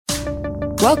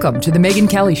Welcome to The Megyn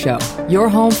Kelly Show, your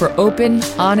home for open,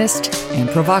 honest, and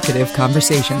provocative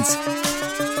conversations.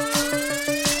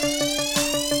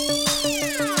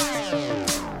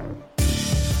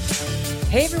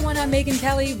 Hey everyone, I'm Megyn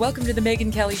Kelly. Welcome to The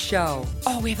Megyn Kelly Show.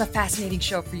 Oh, we have a fascinating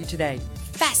show for you today.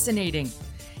 Fascinating.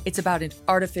 It's about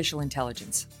artificial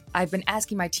intelligence. I've been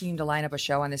asking my team to line up a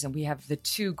show on this, and we have the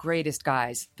two greatest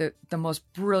guys, the most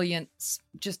brilliant,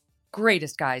 just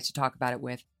greatest guys to talk about it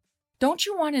with. Don't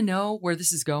you want to know where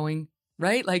this is going,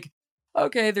 right? Like,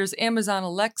 okay, there's Amazon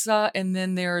Alexa, and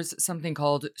then there's something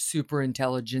called super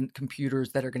intelligent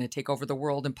computers that are going to take over the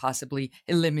world and possibly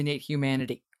eliminate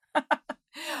humanity.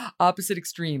 Opposite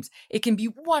extremes. It can be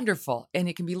wonderful and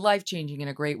it can be life-changing in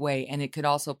a great way. And it could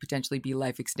also potentially be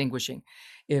life-extinguishing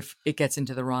if it gets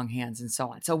into the wrong hands and so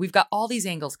on. So we've got all these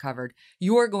angles covered.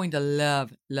 You're going to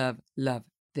love, love, love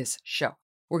this show.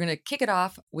 We're going to kick it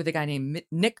off with a guy named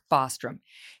Nick Bostrom.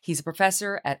 He's a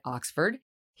professor at Oxford.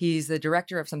 He's the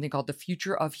director of something called the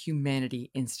Future of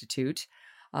Humanity Institute.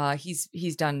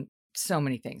 He's done so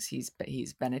many things. He's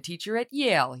been a teacher at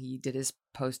Yale. He did his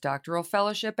postdoctoral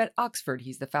fellowship at Oxford.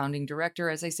 He's the founding director,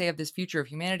 as I say, of this Future of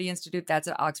Humanity Institute. That's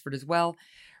at Oxford as well.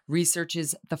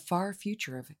 Researches the far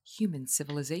future of human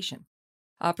civilization.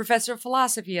 Professor of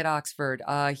philosophy at Oxford.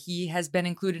 He has been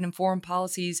included in Foreign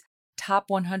Policy's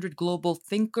Top 100 Global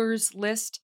Thinkers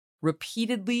list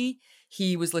repeatedly.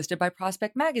 He was listed by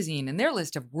Prospect Magazine in their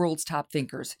list of world's top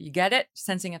thinkers. You get it?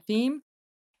 Sensing a theme?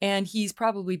 And he's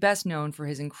probably best known for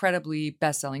his incredibly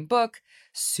best-selling book,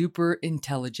 Super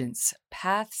Intelligence: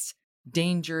 Paths,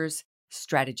 Dangers,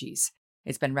 Strategies.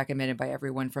 It's been recommended by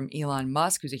everyone from Elon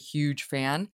Musk, who's a huge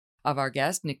fan of our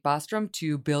guest, Nick Bostrom,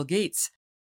 to Bill Gates.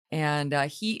 And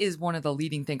he is one of the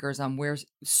leading thinkers on where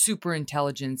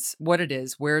superintelligence, what it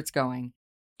is, where it's going,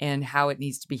 and how it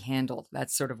needs to be handled.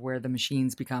 That's sort of where the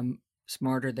machines become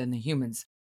smarter than the humans.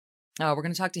 We're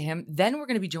going to talk to him. Then we're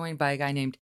going to be joined by a guy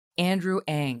named Andrew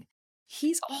Ng.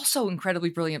 He's also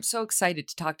incredibly brilliant. I'm so excited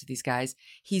to talk to these guys.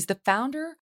 He's the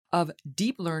founder of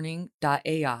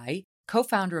deeplearning.ai,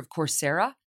 co-founder of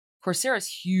Coursera. Coursera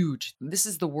is huge. This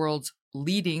is the world's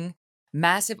leading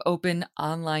massive open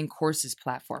online courses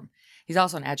platform. He's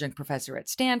also an adjunct professor at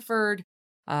Stanford.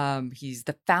 He was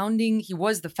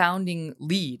the founding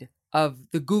lead of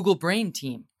the Google Brain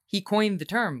team. He coined the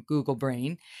term Google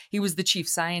Brain. He was the chief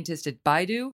scientist at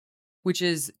Baidu, which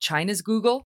is China's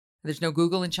Google. There's no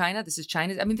Google in China. This is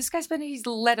China's. I mean, this guy's he's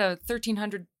led a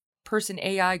 1,300 person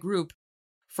AI group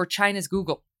for China's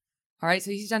Google. All right.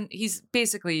 So he's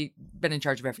basically been in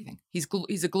charge of everything. He's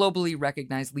a globally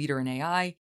recognized leader in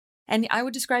AI. And I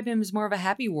would describe him as more of a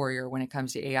happy warrior when it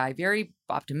comes to AI, very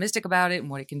optimistic about it and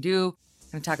what it can do.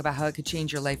 I'm going to talk about how it could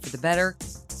change your life for the better.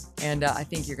 And I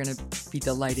think you're going to be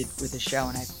delighted with the show.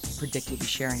 And I predict you'll be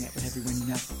sharing it with everyone you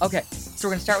know. Okay. So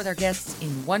we're going to start with our guests in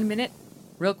 1 minute.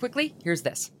 Real quickly, here's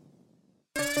this.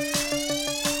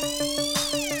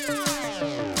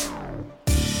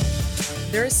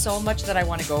 There is so much that I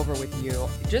want to go over with you.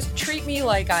 Just treat me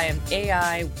like I am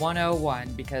AI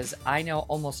 101 because I know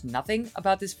almost nothing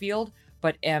about this field,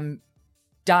 but am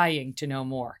dying to know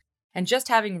more. And just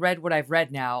having read what I've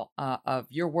read now of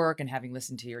your work and having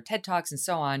listened to your TED Talks and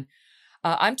so on,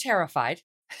 I'm terrified.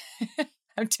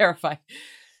 I'm terrified.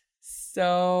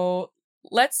 So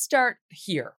let's start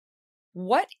here.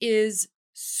 What is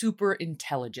super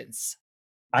intelligence?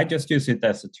 I just use it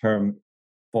as a term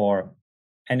for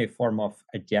any form of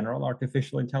a general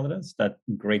artificial intelligence that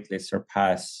greatly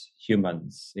surpass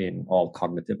humans in all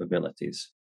cognitive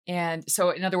abilities. And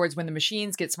so, in other words, when the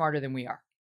machines get smarter than we are.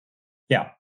 Yeah.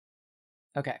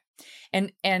 Okay.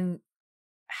 And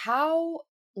how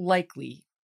likely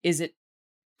is it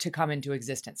to come into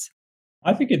existence?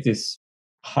 I think it is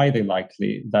highly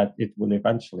likely that it will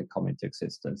eventually come into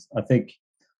existence. I think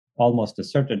almost a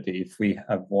certainty if we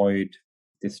avoid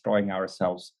destroying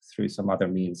ourselves through some other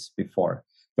means before.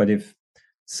 But if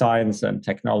science and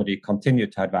technology continue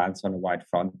to advance on a wide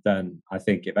front, then I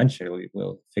think eventually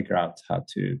we'll figure out how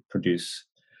to produce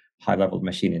high-level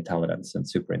machine intelligence and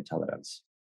superintelligence.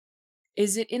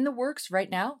 Is it in the works right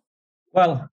now?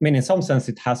 Well, I mean, in some sense,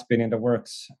 it has been in the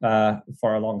works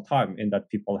for a long time, in that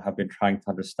people have been trying to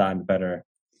understand better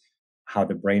how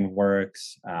the brain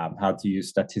works, how to use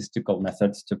statistical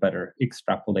methods to better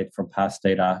extrapolate from past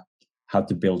data, how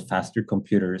to build faster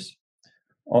computers.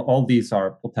 All these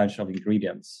are potential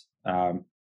ingredients.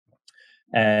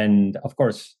 And of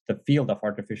course, the field of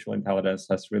artificial intelligence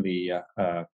has really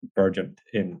burgeoned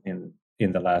in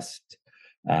the last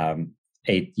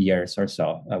 8 years or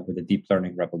so with the deep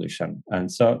learning revolution.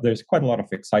 And so there's quite a lot of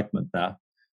excitement now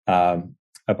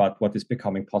about what is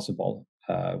becoming possible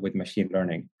with machine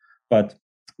learning. But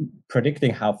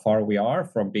predicting how far we are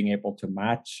from being able to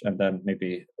match and then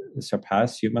maybe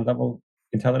surpass human level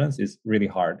intelligence is really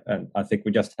hard. And I think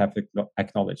we just have to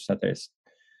acknowledge that there's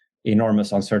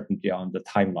enormous uncertainty on the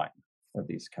timeline for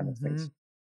these kind of Mm-hmm. things.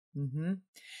 Mm-hmm.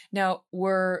 Now,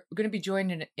 we're going to be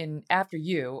joined in after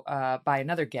you by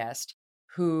another guest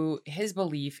who his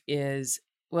belief is,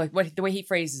 well, the way he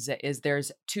phrases it is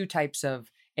there's two types of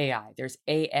AI. There's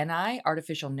ANI,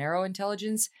 artificial narrow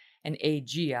intelligence, and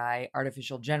AGI,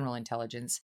 artificial general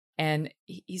intelligence. And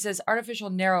he says artificial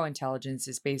narrow intelligence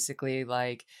is basically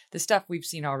like the stuff we've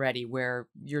seen already, where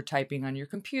you're typing on your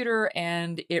computer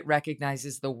and it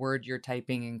recognizes the word you're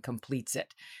typing and completes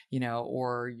it,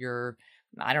 or you're,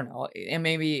 I don't know, and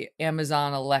maybe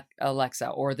Amazon Alexa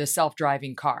or the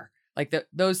self-driving car, like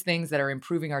those things that are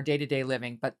improving our day-to-day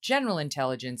living. But general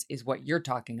intelligence is what you're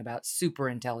talking about, super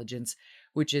intelligence,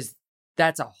 which is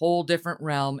that's a whole different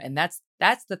realm, and that's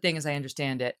the thing, as I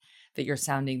understand it, that you're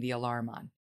sounding the alarm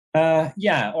on.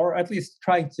 Yeah, or at least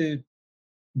trying to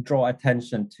draw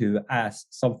attention to as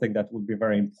something that would be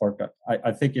very important.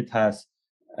 I think it has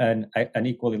an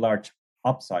equally large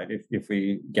upside if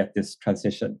we get this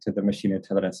transition to the machine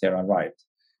intelligence era right.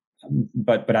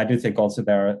 But I do think also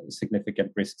there are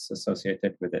significant risks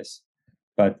associated with this.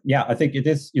 But yeah, I think it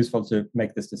is useful to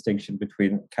make this distinction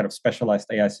between kind of specialized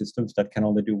AI systems that can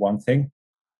only do one thing.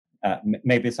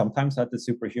 Maybe sometimes at the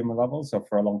superhuman level. So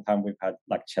for a long time, we've had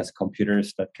like chess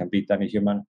computers that can beat any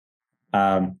human.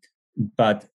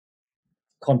 But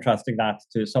contrasting that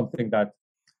to something that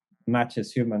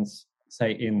matches humans,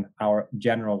 say, in our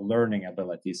general learning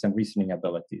abilities and reasoning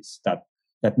abilities that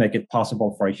make it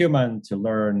possible for a human to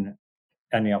learn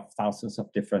any of thousands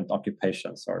of different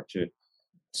occupations or to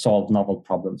solve novel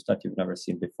problems that you've never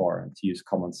seen before and to use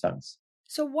common sense.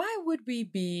 So why would we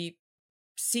be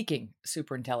seeking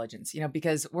superintelligence?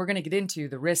 Because we're going to get into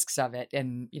the risks of it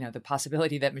and, the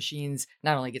possibility that machines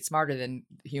not only get smarter than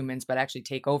humans, but actually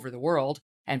take over the world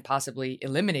and possibly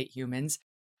eliminate humans.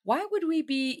 Why would we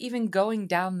be even going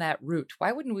down that route?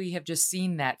 Why wouldn't we have just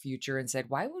seen that future and said,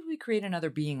 why would we create another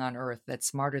being on Earth that's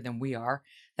smarter than we are,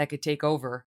 that could take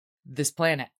over this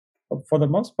planet? For the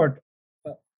most part,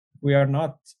 we are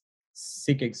not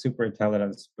seeking super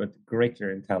intelligence, but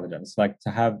greater intelligence. Like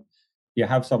you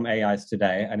have some AIs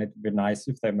today, and it'd be nice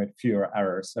if they made fewer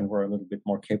errors and were a little bit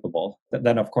more capable.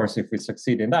 Then, of course, if we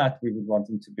succeed in that, we would want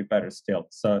them to be better still.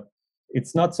 So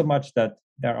it's not so much that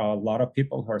there are a lot of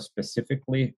people who are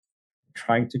specifically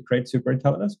trying to create super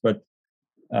intelligence, but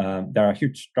there are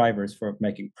huge drivers for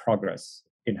making progress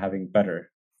in having better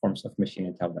forms of machine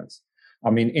intelligence. I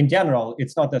mean, in general,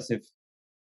 it's not as if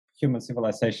human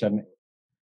civilization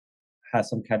has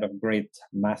some kind of great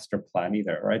master plan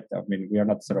either, right? I mean, we are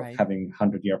not sort of having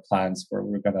 100-year plans where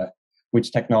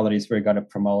which technologies we're going to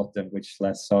promote and which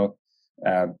less. So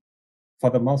for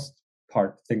the most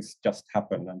part, things just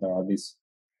happen, and there are these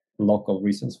local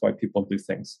reasons why people do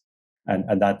things.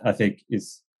 And that, I think,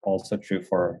 is also true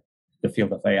for the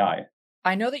field of AI.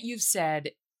 I know that you've said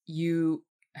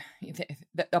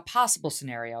a possible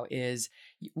scenario is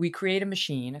we create a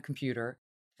machine, a computer,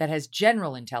 that has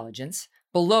general intelligence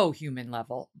below human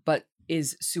level, but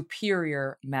is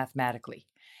superior mathematically.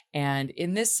 And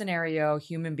in this scenario,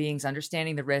 human beings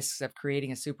understanding the risks of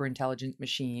creating a super intelligent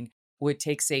machine would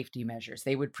take safety measures.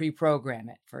 They would pre-program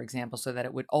it, for example, so that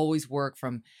it would always work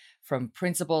from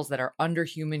principles that are under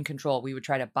human control. We would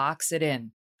try to box it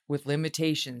in with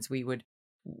limitations. We would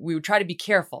try to be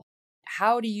careful.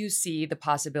 How do you see the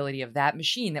possibility of that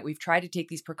machine that we've tried to take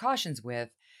these precautions with,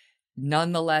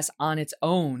 nonetheless on its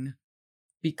own,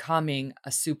 becoming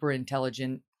a super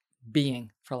intelligent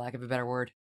being, for lack of a better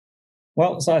word?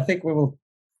 Well, so I think we will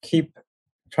keep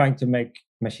trying to make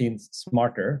machines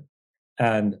smarter.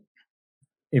 And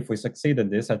if we succeed in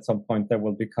this, at some point, they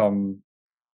will become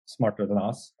smarter than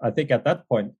us. I think at that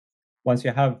point, once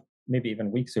you have maybe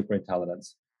even weak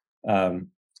superintelligence,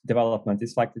 development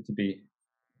is likely to be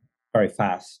very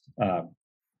fast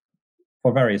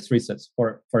for various reasons.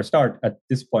 For a start, at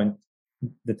this point,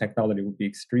 the technology would be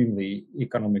extremely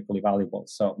economically valuable.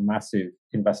 So massive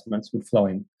investments would flow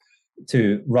in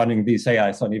to running these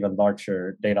AIs on even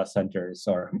larger data centers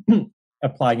or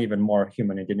applying even more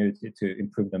human ingenuity to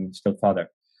improve them still further.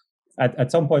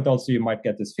 At some point, also, you might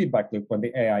get this feedback loop when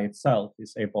the AI itself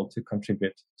is able to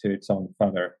contribute to its own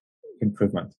further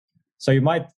improvement. So you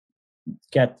might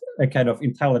get a kind of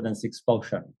intelligence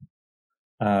explosion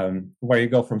where you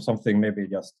go from something maybe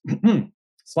just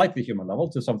slightly human level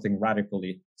to something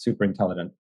radically super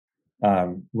intelligent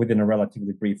within a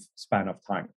relatively brief span of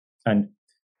time. And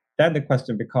then the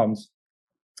question becomes,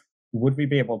 would we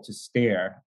be able to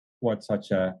steer what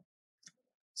such a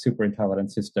super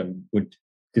intelligent system would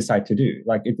decide to do.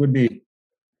 Like it would be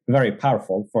very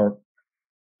powerful for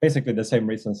basically the same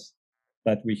reasons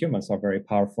that we humans are very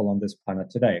powerful on this planet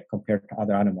today compared to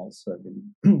other animals.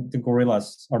 The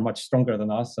gorillas are much stronger than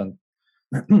us, and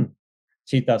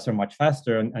cheetahs are much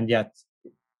faster, and yet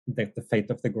the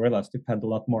fate of the gorillas depend a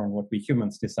lot more on what we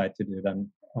humans decide to do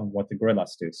than on what the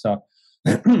gorillas do. So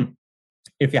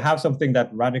if you have something that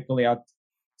radically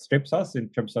outstrips us in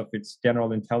terms of its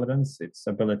general intelligence, its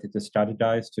ability to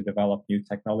strategize, to develop new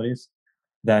technologies,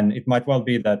 then it might well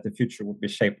be that the future would be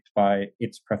shaped by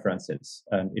its preferences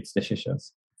and its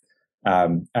decisions.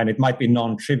 And it might be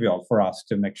non-trivial for us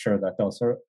to make sure that those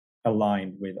are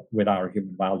aligned with our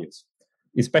human values,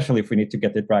 especially if we need to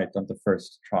get it right on the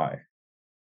first try.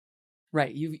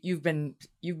 Right. You've been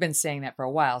saying that for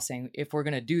a while, saying if we're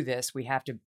going to do this, we have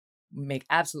to make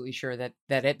absolutely sure that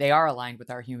they are aligned with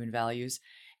our human values,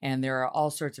 and there are all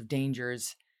sorts of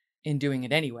dangers in doing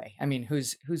it anyway. I mean,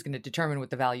 who's going to determine what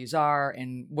the values are,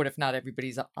 and what if not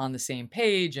everybody's on the same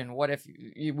page, and what if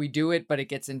we do it but it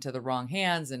gets into the wrong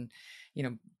hands, and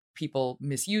people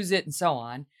misuse it and so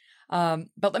on.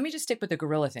 But let me just stick with the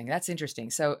gorilla thing. That's interesting.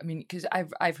 So I mean, because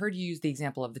I've heard you use the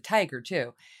example of the tiger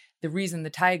too. The reason the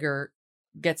tiger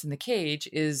gets in the cage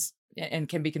is and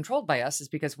can be controlled by us is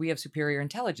because we have superior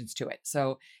intelligence to it.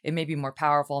 So it may be more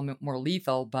powerful, more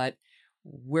lethal, but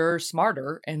we're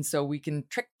smarter. And so we can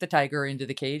trick the tiger into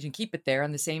the cage and keep it there.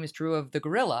 And the same is true of the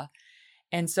gorilla.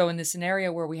 And so in the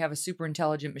scenario where we have a super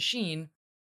intelligent machine,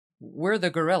 we're the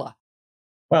gorilla.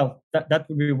 Well, that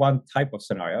would be one type of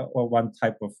scenario or one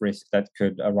type of risk that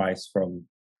could arise from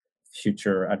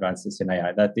future advances in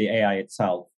AI, that the AI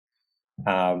itself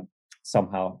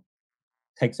somehow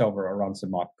takes over or runs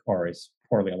amok or is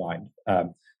poorly aligned.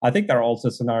 I think there are also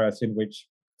scenarios in which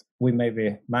we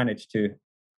maybe manage to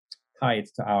tie it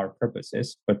to our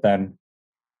purposes, but then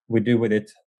we do with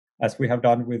it as we have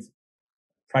done with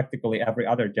practically every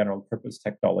other general purpose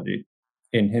technology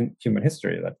in human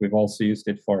history, that we've also used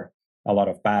it for a lot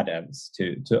of bad ends,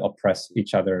 to oppress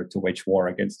each other, to wage war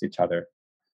against each other.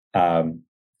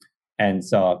 And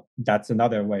so that's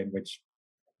another way in which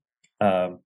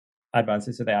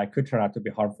advances in AI could turn out to be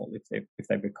harmful if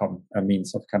they become a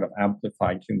means of kind of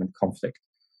amplifying human conflict,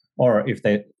 or if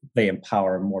they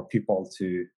empower more people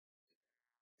to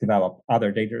develop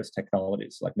other dangerous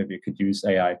technologies. Like maybe you could use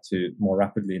AI to more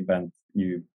rapidly invent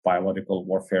new biological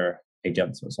warfare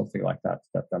agents or something like that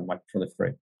might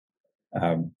proliferate.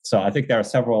 So I think there are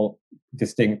several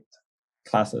distinct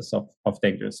classes of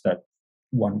dangers that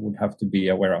one would have to be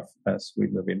aware of as we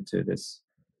move into this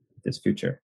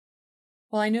future.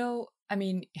 Well, I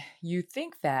mean, you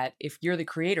think that if you're the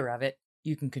creator of it,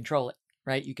 you can control it,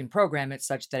 right? You can program it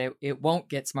such that it won't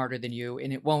get smarter than you,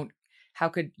 and it won't. How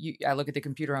could you? I look at the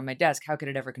computer on my desk. How could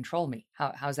it ever control me?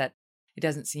 How's that? It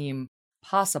doesn't seem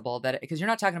possible that because you're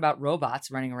not talking about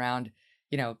robots running around,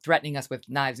 threatening us with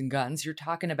knives and guns. You're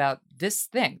talking about this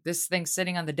thing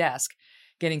sitting on the desk,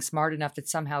 getting smart enough that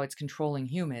somehow it's controlling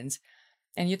humans.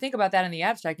 And you think about that in the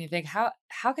abstract and you think, how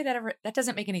could that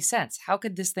doesn't make any sense. How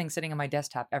could this thing sitting on my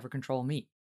desktop ever control me?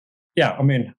 Yeah, I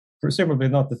mean, presumably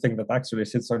not the thing that actually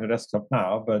sits on your desktop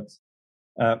now, but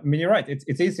I mean, you're right.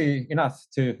 It's easy enough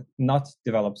to not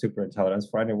develop super intelligence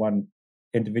for any one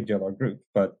individual or group,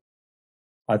 but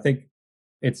I think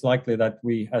it's likely that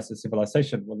we as a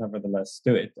civilization will nevertheless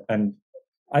do it. And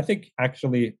I think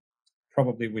actually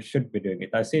probably we should be doing it.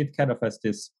 I see it kind of as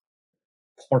this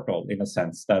portal in a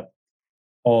sense that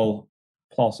all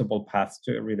plausible paths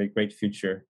to a really great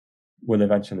future will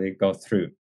eventually go through.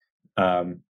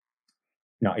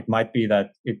 Now, it might be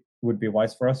that it would be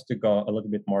wise for us to go a little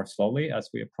bit more slowly as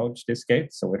we approach this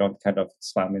gate, so we don't kind of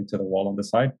slam into the wall on the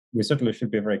side. We certainly should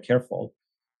be very careful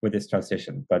with this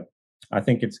transition, but I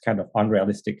think it's kind of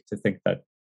unrealistic to think that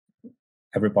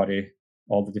everybody,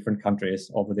 all the different countries,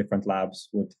 all the different labs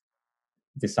would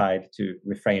decide to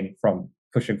refrain from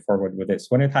pushing forward with this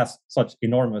when it has such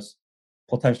enormous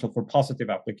potential for positive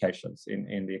applications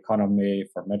in the economy,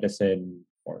 for medicine,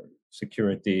 for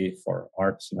security, for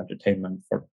arts and entertainment,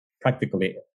 for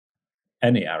practically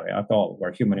any area at all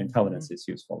where human intelligence is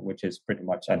useful, which is pretty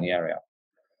much any area.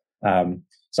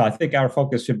 So I think our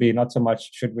focus should be not so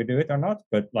much should we do it or not,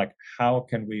 but like how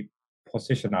can we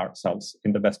position ourselves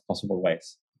in the best possible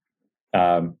ways.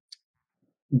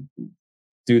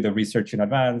 Do the research in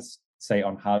advance, say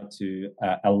on how to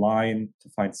align, to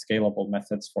find scalable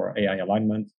methods for AI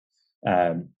alignment,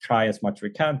 try as much as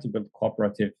we can to build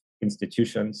cooperative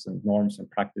institutions and norms and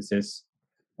practices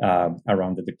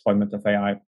around the deployment of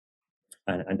AI,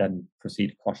 and then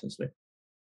proceed cautiously.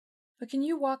 But can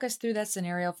you walk us through that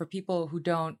scenario for people who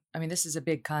don't? I mean, this is a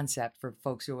big concept for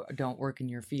folks who don't work in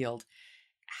your field.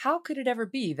 how could it ever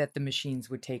be that the machines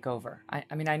would take over?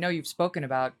 I mean, I know you've spoken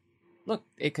about, look,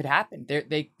 it could happen.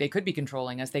 They could be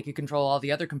controlling us. They could control all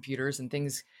the other computers and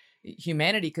things.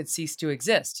 Humanity could cease to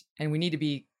exist. And we need to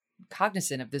be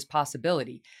cognizant of this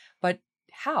possibility. But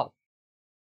how?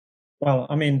 Well,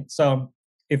 I mean, so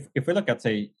if we look at,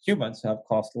 say, humans who have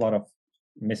caused a lot of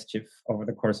mischief over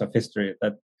the course of history,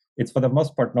 that it's for the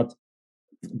most part not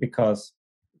because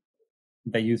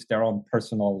they use their own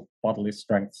personal bodily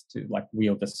strength to like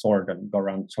wield the sword and go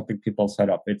around chopping people's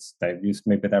head up. It's they've used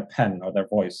maybe their pen or their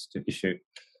voice to issue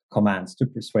commands to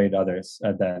persuade others,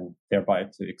 and then thereby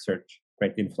to exert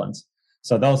great influence.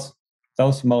 So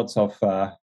those modes of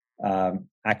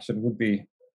action would be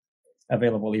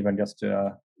available even just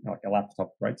to like a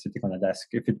laptop, right, sitting on a desk.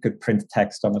 If it could print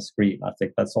text on a screen, I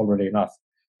think that's already enough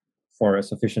for a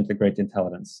sufficiently great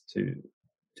intelligence to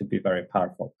be very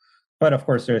powerful. But of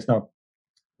course, there is no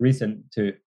reason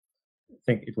to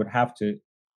think it would have to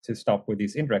stop with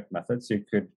these indirect methods. You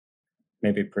could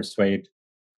maybe persuade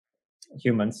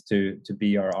humans to be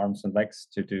your arms and legs,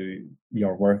 to do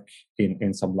your work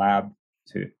in some lab,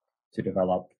 to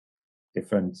develop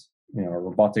different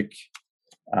robotic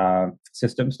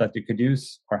systems that you could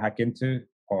use or hack into,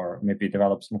 or maybe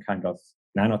develop some kind of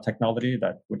nanotechnology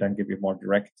that would then give you more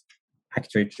direct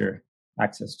actuator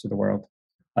access to the world.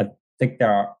 I think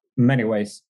there are many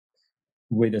ways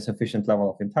with a sufficient level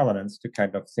of intelligence to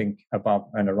kind of think above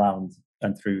and around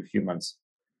and through humans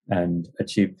and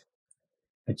achieve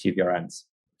your ends.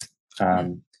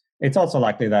 It's also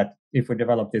likely that if we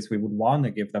develop this, we would want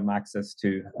to give them access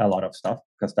to a lot of stuff,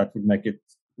 because that would make it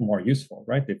more useful,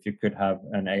 right? If you could have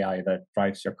an AI that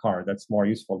drives your car, that's more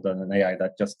useful than an AI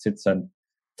that just sits and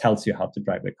tells you how to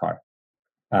drive the car.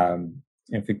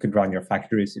 If it could run your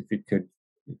factories, if it could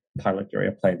pilot your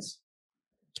airplanes,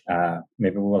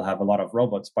 maybe we will have a lot of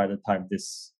robots by the time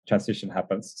this transition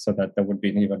happens, so that there would be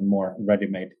an even more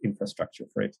ready-made infrastructure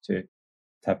for it to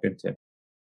tap into.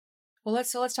 Well,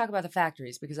 let's talk about the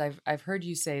factories, because I've heard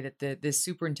you say that this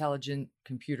super intelligent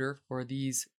computer, or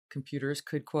these computers,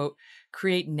 could, quote,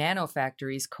 create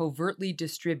nanofactories covertly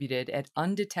distributed at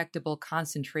undetectable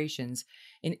concentrations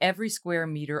in every square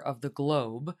meter of the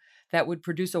globe that would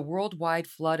produce a worldwide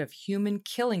flood of human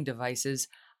killing devices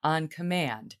on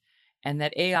command, and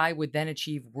that AI would then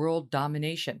achieve world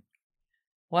domination.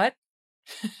 What?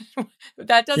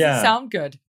 That doesn't sound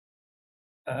good.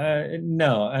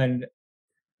 No, and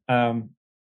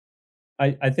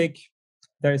I think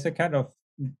there is a kind of,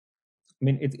 I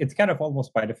mean, it's kind of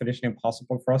almost by definition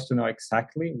impossible for us to know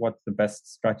exactly what the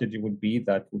best strategy would be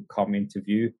that would come into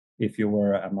view if you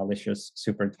were a malicious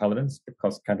superintelligence,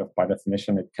 because kind of by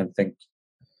definition it can think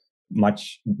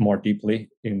much more deeply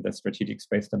in the strategic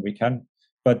space than we can.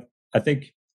 But I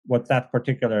think what that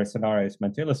particular scenario is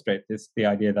meant to illustrate is the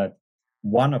idea that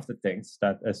one of the things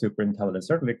that a superintelligence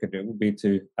certainly could do would be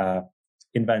to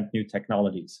invent new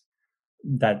technologies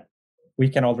that we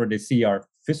can already see are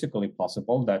physically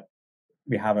possible, that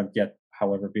we haven't yet,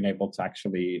 however, been able to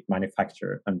actually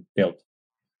manufacture and build,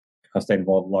 because they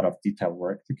involve a lot of detailed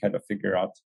work to kind of figure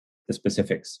out the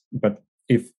specifics. But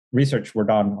if research were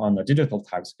done on a digital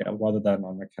timescale rather than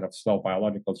on a kind of slow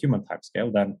biological human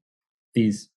timescale, then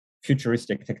these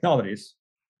futuristic technologies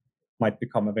might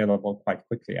become available quite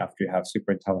quickly after you have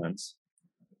superintelligence.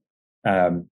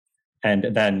 And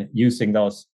then using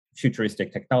those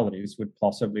futuristic technologies would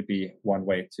possibly be one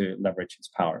way to leverage its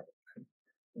power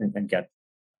and get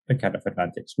a kind of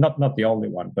advantage. Not the only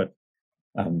one, but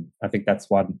I think that's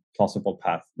one possible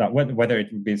path. That whether it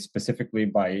would be specifically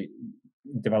by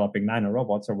developing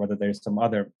nanorobots or whether there's some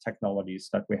other technologies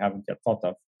that we haven't yet thought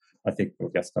of, I think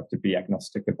we'll just have to be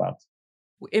agnostic about.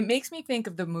 It makes me think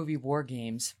of the movie War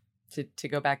Games, to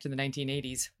go back to the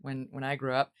 1980s when I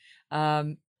grew up.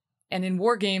 And in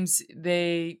War Games,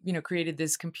 they created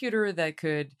this computer that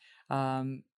could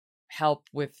help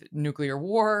with nuclear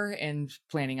war and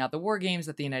planning out the war games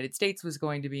that the United States was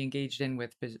going to be engaged in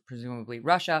with presumably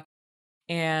Russia.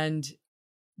 And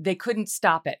they couldn't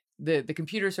stop it. The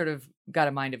computer sort of got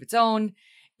a mind of its own.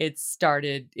 It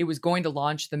was going to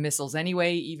launch the missiles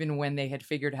anyway, even when they had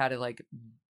figured how to like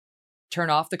turn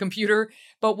off the computer.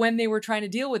 But when they were trying to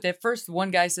deal with it, first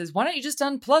one guy says, why don't you just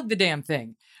unplug the damn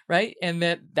thing? Right. And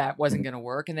that wasn't going to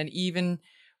work. And then even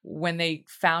when they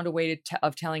found a way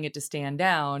of telling it to stand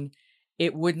down,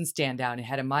 it wouldn't stand down. It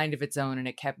had a mind of its own and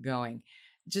it kept going.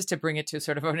 Just to bring it to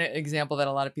sort of an example that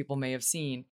a lot of people may have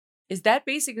seen. Is that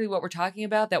basically what we're talking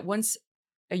about? That once,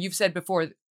 you've said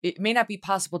before, it may not be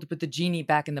possible to put the genie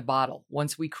back in the bottle.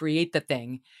 Once we create the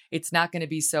thing, it's not going to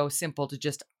be so simple to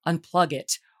just unplug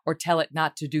it or tell it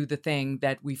not to do the thing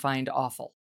that we find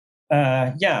awful.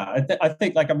 I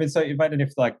think like I mean, so imagine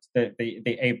if like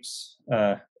the apes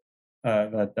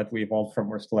that we evolved from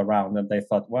were still around, and they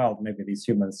thought, well, maybe these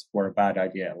humans were a bad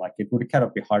idea. Like it would kind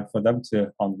of be hard for them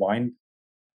to unwind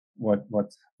what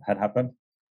had happened.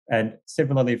 And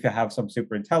similarly, if you have some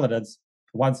super intelligence,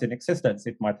 once in existence,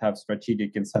 it might have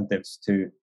strategic incentives to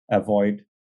avoid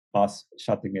us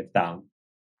shutting it down.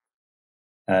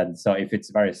 And so if it's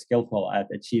very skillful at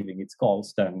achieving its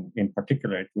goals, then in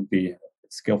particular, it would be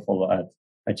skillful at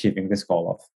achieving this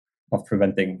goal of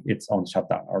preventing its own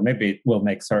shutdown. Or maybe it will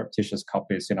make surreptitious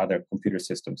copies in other computer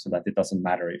systems so that it doesn't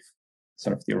matter if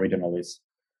sort of the original is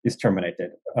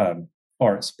terminated,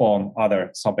 or spawn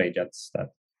other sub-agents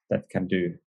that can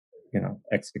do,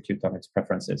 execute on its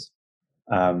preferences.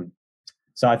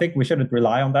 So I think we shouldn't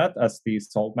rely on that as the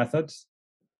sole method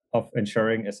of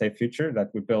ensuring a safe future, that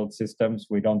we build systems,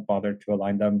 we don't bother to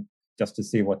align them just to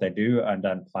see what they do, and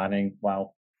then planning,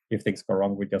 well, if things go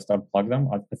wrong, we just unplug them.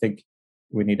 I think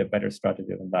we need a better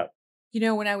strategy than that.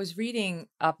 When I was reading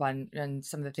up on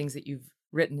some of the things that you've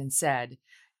written and said,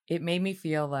 it made me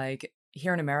feel like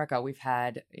here in America, we've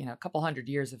had, a couple hundred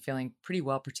years of feeling pretty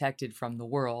well protected from the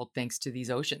world, thanks to these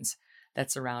oceans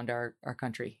that surround our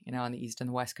country, on the East and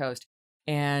the West Coast.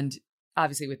 And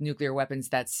obviously with nuclear weapons,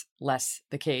 that's less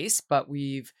the case, but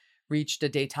we've reached a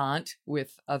détente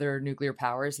with other nuclear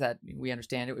powers that we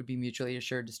understand it would be mutually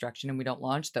assured destruction, and we don't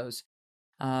launch those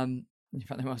for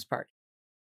the most part.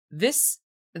 This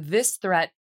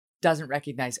threat doesn't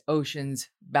recognize oceans,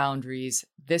 boundaries.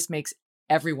 This makes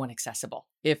everyone accessible.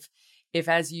 If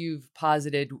as you've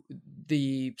posited,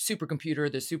 the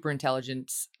supercomputer, the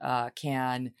superintelligence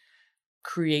can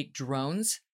create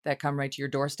drones that come right to your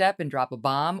doorstep and drop a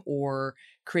bomb, or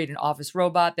create an office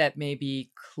robot that may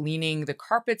be cleaning the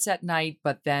carpets at night,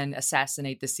 but then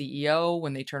assassinate the CEO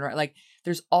when they turn around. Like,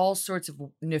 there's all sorts of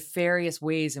nefarious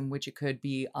ways in which it could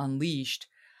be unleashed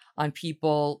on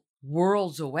people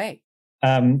worlds away.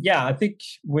 I think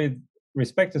with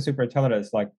respect to superintelligence,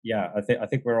 I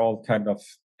think we're all kind of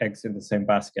eggs in the same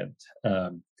basket.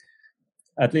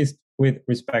 At least with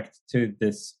respect to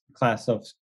this class of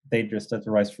dangers that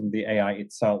arise from the AI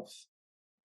itself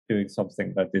doing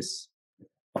something that is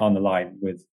on the line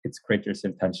with its creator's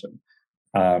intention.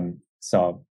 I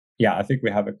think we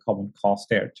have a common cause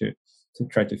there to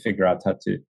try to figure out how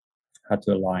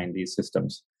to align these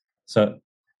systems. So,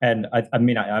 and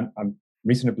I'm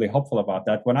reasonably hopeful about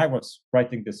that. When I was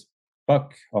writing this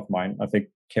book of mine, I think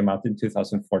came out in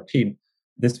 2014,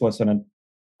 this was an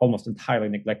almost entirely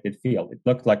neglected field. It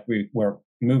looked like we were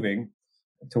moving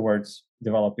towards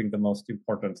developing the most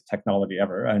important technology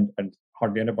ever, and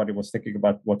hardly anybody was thinking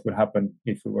about what would happen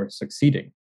if we were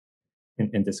succeeding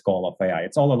in this goal of AI.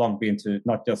 It's all along been to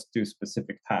not just do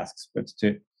specific tasks, but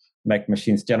to make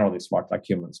machines generally smart like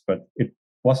humans. But it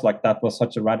was like that was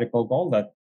such a radical goal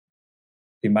that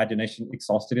the imagination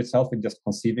exhausted itself in just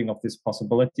conceiving of this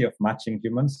possibility of matching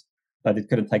humans, that it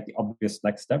couldn't take the obvious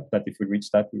next step, that if we reach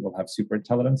that, we will have super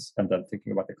intelligence, and then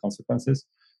thinking about the consequences.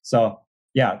 So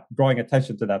drawing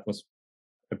attention to that was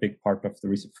a big part of the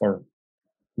reason for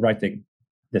writing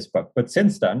this book. But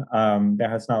since then, there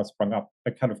has now sprung up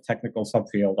a kind of technical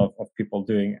subfield of people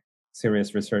doing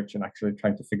serious research and actually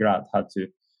trying to figure out how to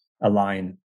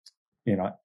align,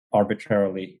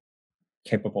 arbitrarily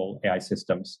capable AI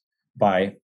systems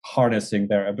by harnessing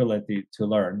their ability to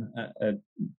learn,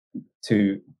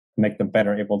 to make them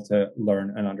better able to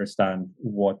learn and understand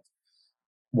what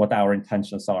our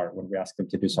intentions are when we ask them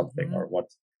to do something, or what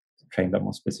to train them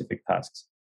on specific tasks.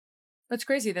 It's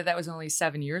crazy that was only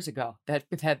 7 years ago that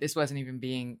this wasn't even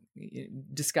being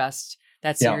discussed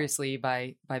that seriously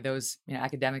by those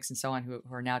academics and so on who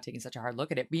are now taking such a hard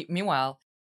look at it. Meanwhile,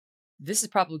 this is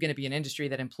probably going to be an industry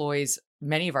that employs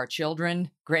many of our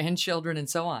children, grandchildren, and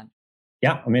so on.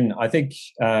 Yeah, I think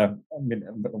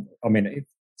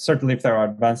certainly if there are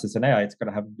advances in AI, it's going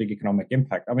to have a big economic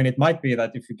impact. It might be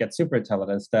that if you get super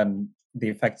intelligence, then the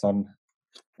effects on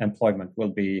employment will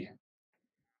be,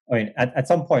 at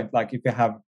some point, like if you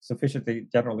have sufficiently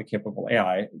generally capable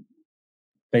AI,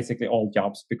 basically all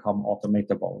jobs become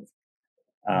automatable.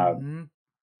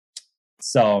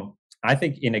 So I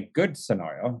think in a good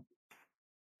scenario,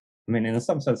 in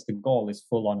some sense, the goal is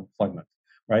full unemployment,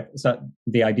 right? So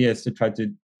the idea is to try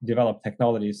to develop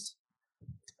technologies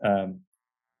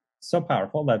so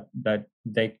powerful that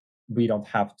we don't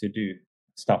have to do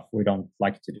stuff we don't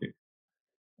like to do.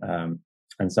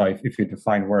 And so if you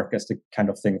define work as the kind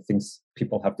of things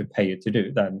people have to pay you to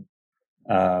do, then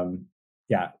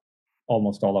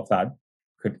almost all of that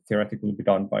could theoretically be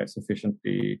done by a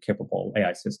sufficiently capable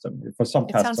AI system. For some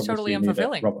tasks, it sounds totally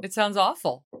unfulfilling. It sounds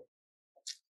awful.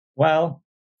 Well,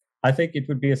 I think it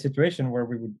would be a situation where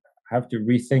we would have to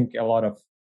rethink a lot of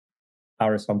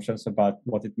our assumptions about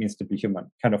what it means to be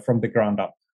human, kind of from the ground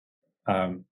up.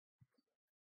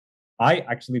 I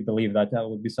actually believe that there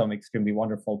would be some extremely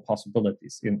wonderful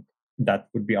possibilities in that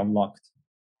would be unlocked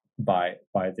by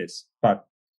this, but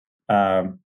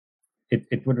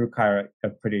it would require a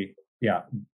pretty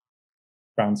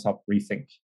grounds up rethink.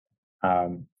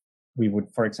 We would,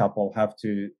 for example, have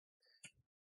to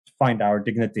find our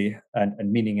dignity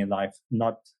and meaning in life,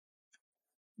 not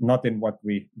in what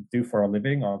we do for a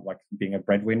living or like being a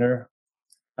breadwinner,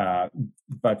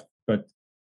 but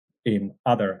in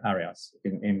other areas,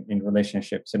 in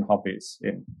relationships, in hobbies,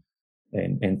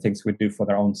 in things we do for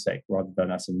their own sake, rather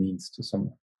than as a means to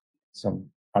some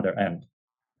other end.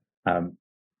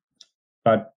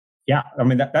 But yeah, I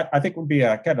mean that I think would be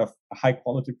a kind of a high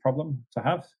quality problem to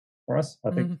have for us.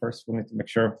 I think first we need to make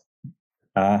sure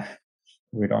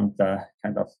we don't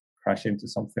kind of crash into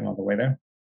something on the way there.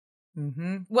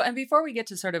 Well, and before we get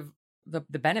to sort of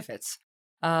the benefits,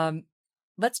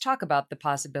 let's talk about the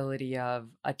possibility of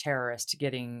a terrorist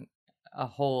getting a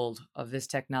hold of this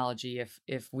technology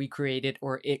if we create it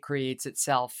or it creates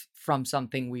itself from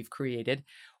something we've created,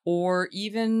 or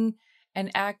even an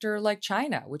actor like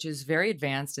China, which is very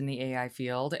advanced in the AI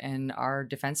field. And our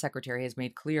defense secretary has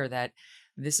made clear that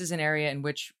this is an area in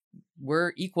which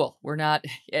we're equal. We're not,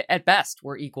 at best,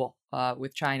 we're equal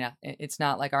with China. It's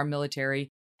not like our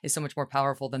military is so much more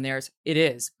powerful than theirs. It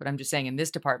is. But I'm just saying in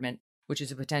this department, which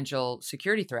is a potential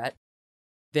security threat,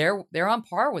 they're on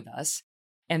par with us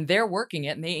and they're working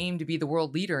it and they aim to be the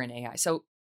world leader in AI. So,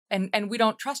 and we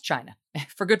don't trust China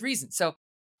for good reason. So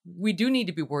we do need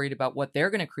to be worried about what they're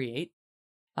going to create.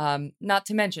 Not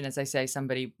to mention, as I say,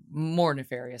 somebody more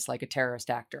nefarious like a terrorist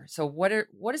actor. So what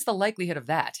is the likelihood of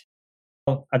that?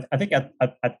 Well, I think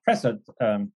at present,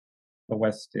 the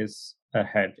West is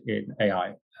ahead in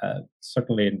AI,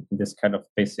 certainly in this kind of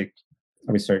basic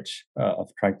research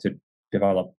of trying to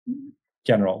develop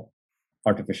general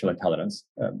artificial intelligence.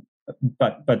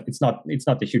 But it's not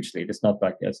a huge lead. It's not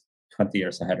like 20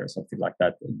 years ahead or something like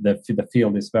that. The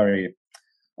field is very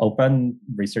open.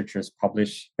 Researchers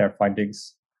publish their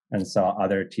findings, and so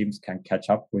other teams can catch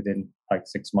up within like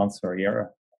 6 months or a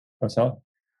year or so.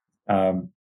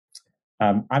 I'm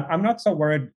not so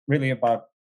worried really about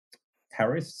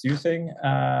terrorists using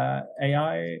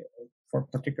AI for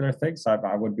particular things.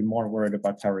 I would be more worried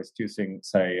about terrorists using,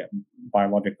 say,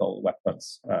 biological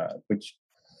weapons, which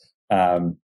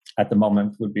at the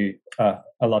moment would be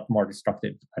a lot more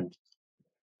destructive and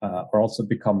are also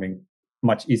becoming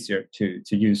much easier to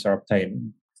use or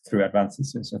obtain through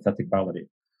advances in synthetic biology.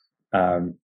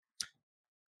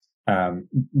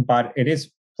 But it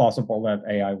is plausible that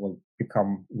AI will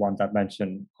become one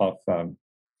dimension of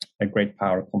a great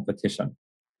power competition,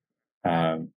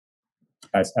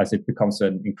 as it becomes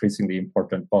an increasingly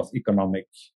important both economic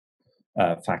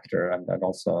factor and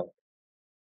also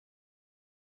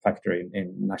factor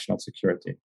in national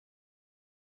security.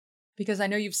 Because I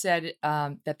know you've said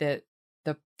that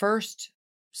the first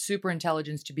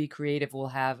superintelligence to be creative will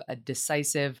have a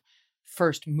decisive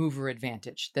first mover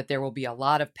advantage, that there will be a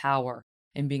lot of power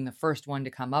in being the first one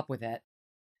to come up with it.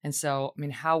 And so, I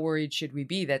mean, how worried should we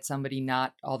be that somebody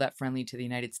not all that friendly to the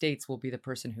United States will be the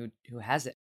person who has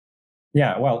it?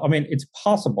 Yeah, well, I mean, it's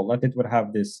possible that it would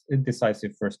have this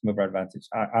decisive first mover advantage.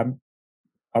 I'm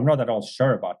not at all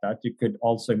sure about that. You could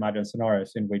also imagine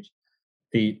scenarios in which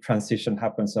the transition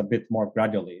happens a bit more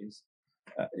gradually.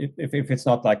 If it's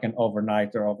not like an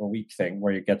overnight or over week thing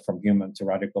where you get from human to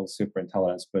radical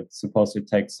superintelligence, but suppose it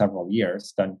takes several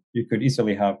years, then you could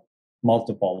easily have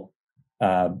multiple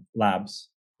labs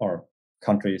or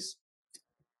countries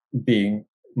being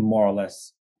more or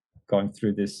less going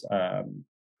through this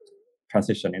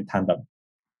transition in tandem,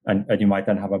 and you might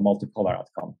then have a multipolar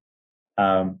outcome.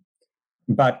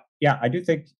 But yeah, I do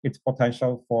think it's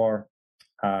potential for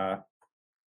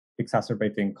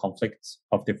exacerbating conflicts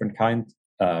of different kinds,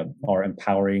 or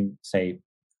empowering, say,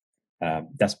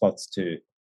 despots to,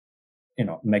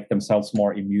 make themselves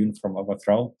more immune from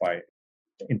overthrow by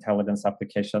intelligence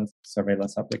applications,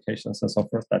 surveillance applications, and so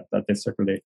forth. That is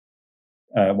certainly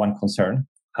one concern.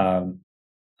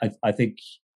 I think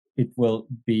it will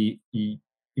be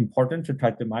important to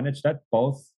try to manage that,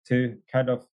 both to kind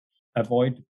of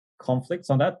avoid conflicts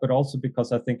on that, but also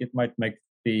because I think it might make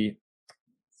the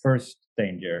first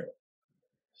danger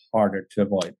harder to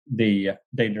avoid, the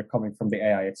danger coming from the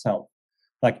AI itself.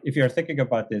 Like if you're thinking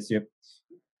about this,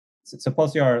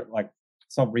 suppose you're like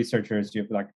some researchers, you've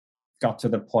like got to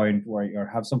the point where you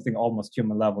have something almost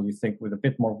human level. You think with a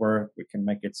bit more work, we can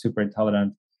make it super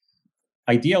intelligent.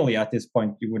 ideally at this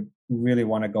point, you would really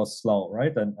want to go slow,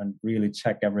 right? And really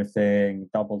check everything,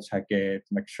 double check it,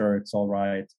 make sure it's all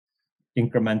right,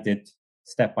 increment it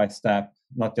step by step,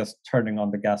 not just turning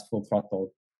on the gas full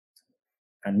throttle.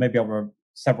 And maybe over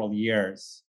several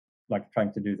years, like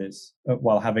trying to do this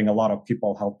while having a lot of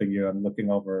people helping you and looking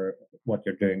over what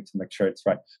you're doing to make sure it's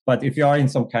right. But if you are in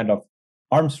some kind of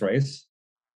arms race,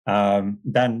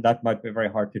 then that might be very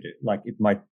hard to do. Like it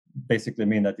might basically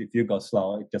mean that if you go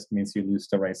slow, it just means you lose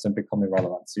the race and become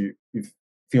irrelevant. So you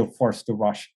feel forced to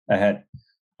rush ahead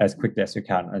as quickly as you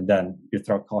can, and then you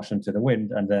throw caution to the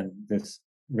wind, and then this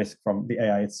risk from the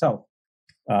AI itself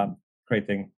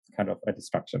creating kind of a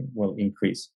distraction will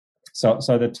increase. So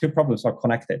the two problems are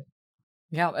connected.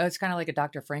 Yeah, it's kind of like a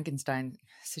Dr. Frankenstein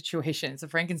situation. It's a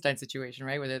Frankenstein situation,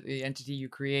 right? Where the entity you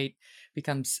create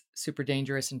becomes super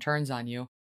dangerous and turns on you.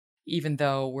 Even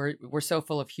though we're so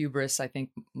full of hubris, I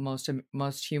think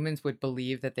most humans would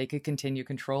believe that they could continue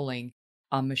controlling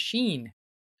a machine.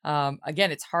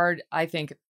 Again, it's hard, I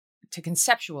think, to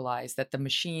conceptualize that the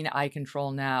machine I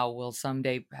control now will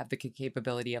someday have the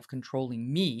capability of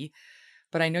controlling me.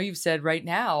 But I know you've said right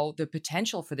now the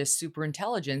potential for this super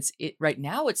intelligence, right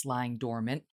now it's lying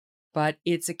dormant, but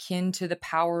it's akin to the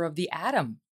power of the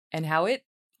atom and how it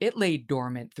laid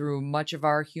dormant through much of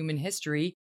our human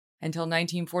history until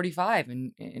 1945,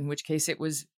 in which case it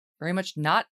was very much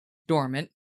not dormant,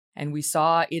 and we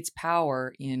saw its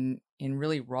power in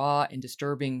really raw and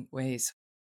disturbing ways.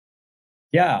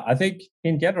 Yeah, I think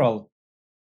in general,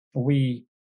 we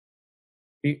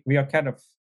are kind of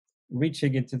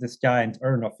reaching into this giant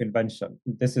urn of invention.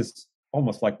 This is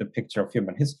almost like the picture of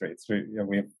human history.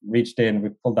 We've reached in,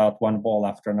 we've pulled out one ball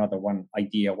after another, one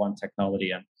idea, one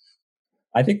technology. And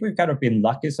I think we've kind of been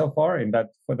lucky so far in that,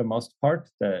 for the most part,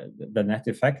 the net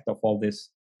effect of all this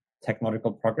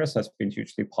technological progress has been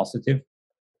hugely positive.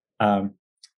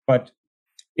 But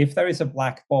if there is a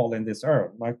black ball in this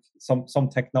urn, like some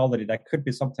technology, that could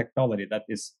be some technology that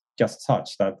is just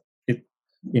such that it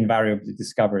invariably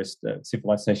discovers the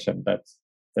civilization that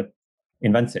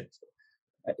invents it.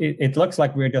 It looks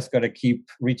like we're just going to keep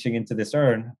reaching into this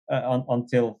urn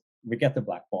until we get the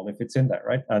black ball, if it's in there,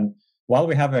 right? And while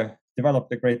we have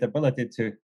developed a great ability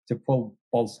to pull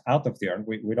balls out of the urn,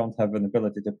 we don't have an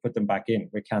ability to put them back in.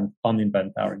 We can't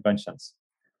uninvent our inventions.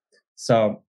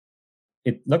 So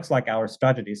it looks like our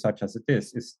strategy, such as it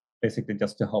is basically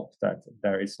just to hope that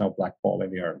there is no black ball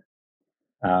in the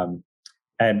urn.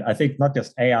 And I think not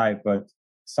just AI, but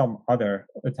some other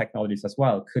technologies as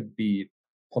well could be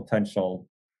potential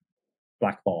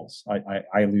black balls.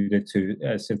 I alluded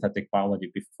to synthetic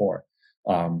biology before,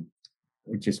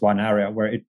 which is one area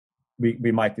where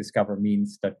we might discover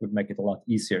means that would make it a lot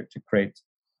easier to create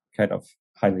kind of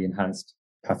highly enhanced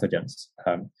pathogens.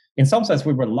 In some sense,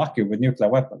 we were lucky with nuclear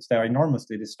weapons. They are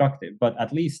enormously destructive, but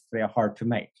at least they are hard to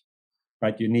make,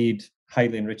 right? You need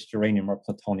highly enriched uranium or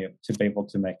plutonium to be able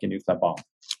to make a nuclear bomb.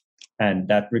 And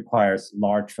that requires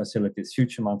large facilities,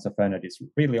 huge amounts of energy.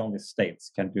 Really only states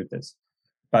can do this.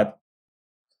 But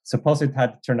suppose it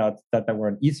had turned out that there were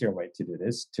an easier way to do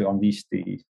this, to unleash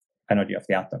the energy of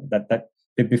the atom. That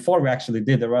before we actually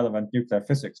did the relevant nuclear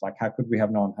physics, like how could we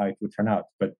have known how it would turn out?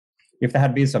 But if there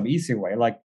had been some easy way,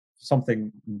 like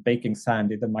something baking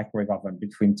sand in the microwave oven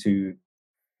between two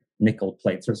nickel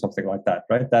plates or something like that,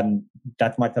 right? Then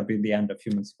that might have been the end of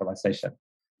human civilization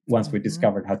once we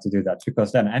discovered how to do that,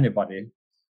 because then anybody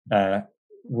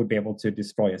would be able to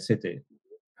destroy a city.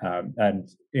 And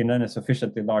in a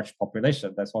sufficiently large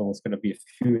population, there's always going to be a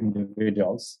few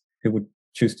individuals who would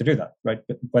choose to do that, right?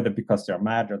 Whether because they're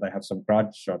mad or they have some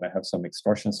grudge or they have some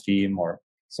extortion scheme or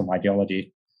some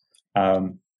ideology.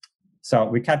 So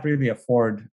we can't really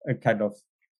afford a kind of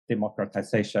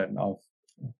democratization of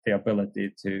the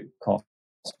ability to cause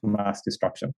mass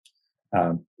destruction.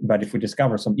 But if we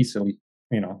discover some easily,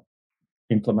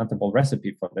 implementable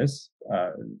recipe for this,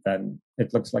 then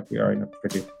it looks like we are in a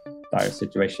pretty dire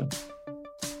situation.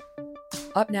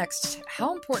 Up next,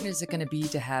 how important is it going to be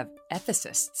to have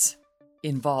ethicists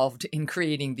involved in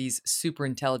creating these super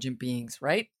intelligent beings,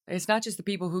 right? It's not just the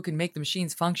people who can make the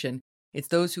machines function. It's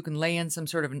those who can lay in some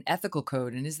sort of an ethical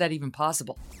code. And is that even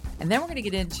possible? And then we're going to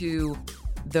get into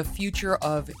the future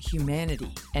of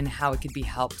humanity and how it could be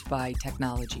helped by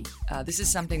technology. This is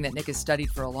something that Nick has studied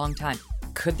for a long time.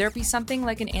 Could there be something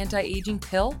like an anti-aging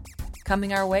pill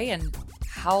coming our way? And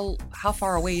how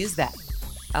far away is that?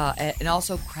 And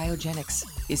also cryogenics.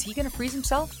 Is he going to freeze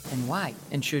himself? And why?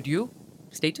 And should you?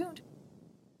 Stay tuned.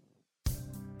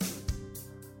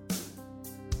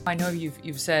 I know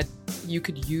you've said you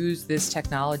could use this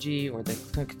technology, or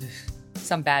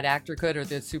some bad actor could, or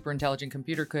the super intelligent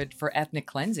computer could, for ethnic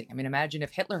cleansing. I mean, imagine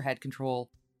if Hitler had control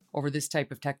over this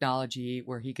type of technology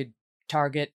where he could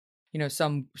target,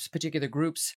 some particular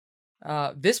groups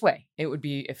this way. It would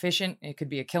be efficient. It could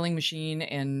be a killing machine.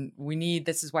 And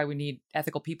this is why we need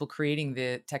ethical people creating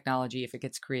the technology if it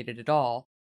gets created at all.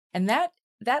 And that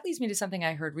leads me to something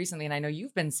I heard recently, and I know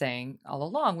you've been saying all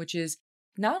along, which is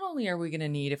not only are we going to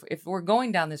need, if we're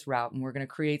going down this route and we're going to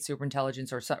create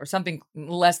superintelligence or something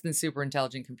less than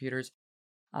superintelligent computers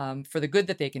for the good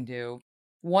that they can do,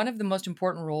 one of the most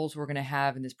important roles we're going to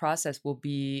have in this process will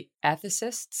be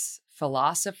ethicists,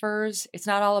 philosophers. It's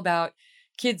not all about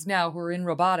kids now who are in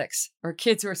robotics or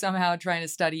kids who are somehow trying to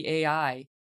study AI.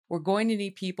 We're going to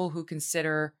need people who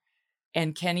consider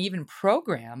and can even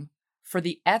program for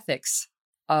the ethics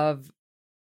of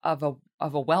a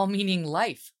well-meaning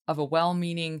life, of a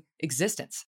well-meaning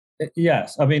existence.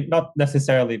 Yes, I mean, not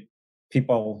necessarily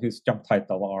people whose job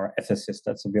title are ethicists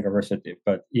at some university,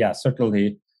 but yeah,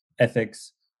 certainly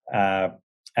ethics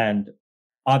and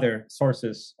other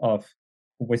sources of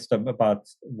wisdom about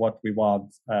what we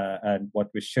want and what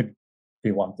we should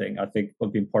be wanting, I think will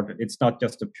be important. It's not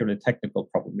just a purely technical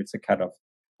problem, it's a kind of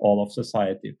all of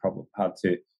society problem, how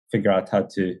to figure out how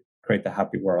to create a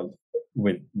happy world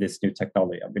with this new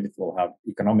technology. I mean, it will have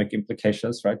economic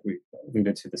implications, right? We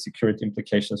alluded to the security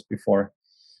implications before.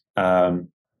 And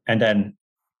then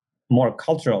more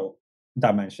cultural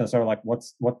dimensions are like, what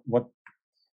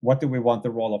do we want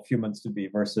the role of humans to be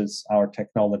versus our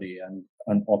technology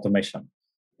and automation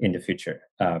in the future?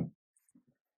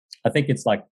 I think it's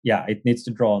like, yeah, it needs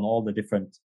to draw on all the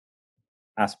different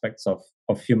aspects of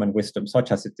human wisdom,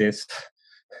 such as it is.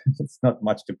 It's not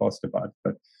much to boast about,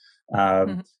 but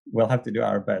we'll have to do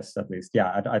our best at least.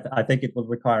 Yeah, I think it will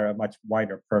require a much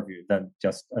wider purview than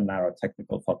just a narrow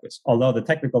technical focus. Although the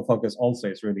technical focus also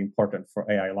is really important for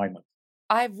AI alignment.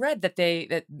 I've read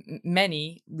that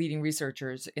many leading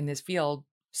researchers in this field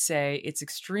say it's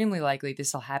extremely likely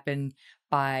this will happen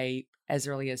by as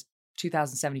early as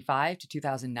 2075 to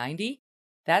 2090.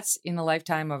 That's in the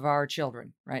lifetime of our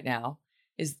children right now.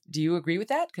 Do you agree with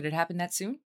that? Could it happen that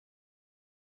soon?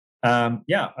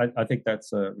 Yeah, I think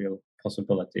that's a real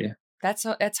possibility.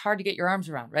 That's hard to get your arms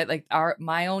around, right? Like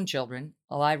my own children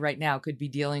alive right now could be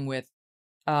dealing with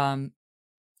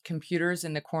computers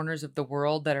in the corners of the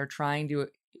world that are trying to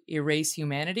erase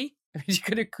humanity.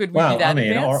 could we be that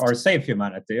advanced? or save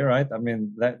humanity, right? I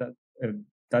mean,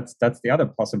 that's the other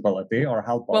possibility, or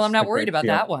help us. Well, I'm not worried about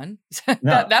that one.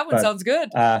 that one sounds good.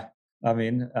 That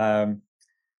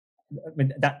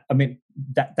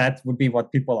would be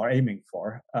what people are aiming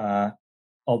for,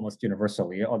 almost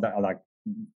universally. Or that, like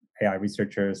AI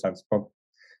researchers I've spoke,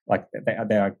 like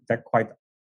they're quite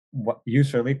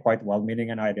usually quite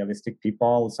well-meaning and idealistic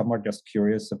people. Some are just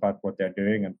curious about what they're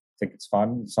doing and think it's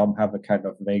fun. Some have a kind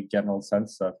of vague general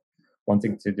sense of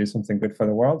wanting to do something good for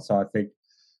the world. So I think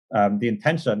the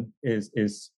intention is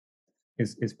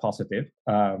positive,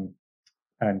 and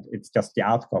it's just the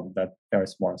outcome that there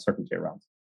is more uncertainty around.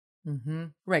 Mm-hmm.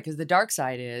 Right, because the dark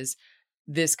side is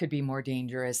this could be more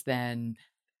dangerous than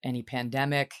any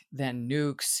pandemic, than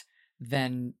nukes,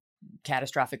 than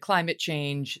catastrophic climate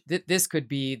change. This could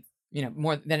be,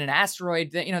 more than an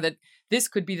asteroid. That this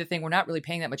could be the thing we're not really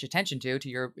paying that much attention to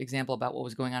your example about what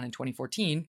was going on in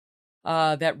 2014.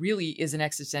 That really is an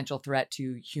existential threat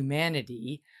to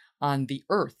humanity on the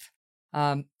Earth.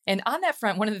 And on that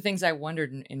front, one of the things I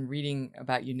wondered in reading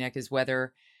about you, Nick, is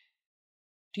whether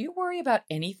do you worry about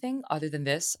anything other than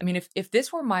this? I mean, if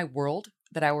this were my world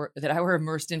that I were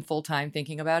immersed in full time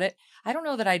thinking about it, I don't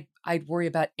know that I'd worry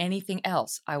about anything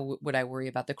else. Would I worry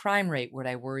about the crime rate? Would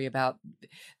I worry about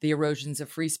the erosions of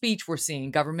free speech we're seeing?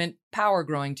 Government power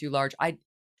growing too large?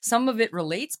 Some of it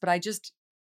relates, but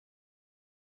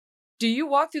do you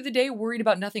walk through the day worried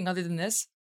about nothing other than this?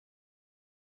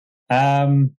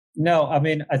 No, I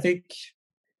mean, I think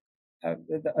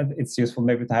it's useful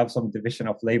maybe to have some division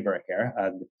of labor here.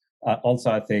 And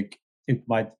also, I think it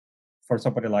might, for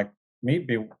somebody like me,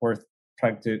 be worth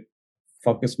trying to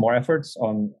focus more efforts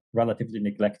on relatively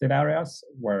neglected areas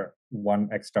where one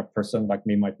extra person like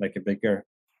me might make a bigger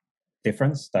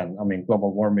difference than, I mean,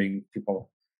 global warming, people,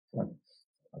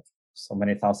 so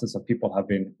many thousands of people have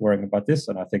been worrying about this,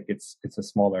 and I think it's a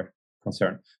smaller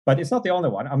concern. But it's not the only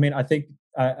one. I mean, I think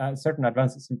certain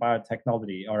advances in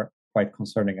biotechnology are quite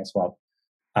concerning as well.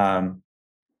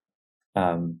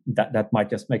 That might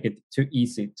just make it too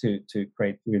easy to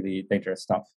create really dangerous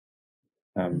stuff.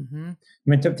 I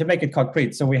mean, to make it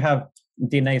concrete, so we have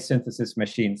DNA synthesis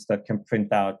machines that can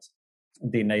print out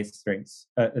DNA strings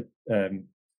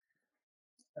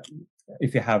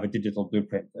if you have a digital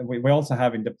blueprint. We also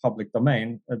have in the public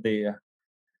domain the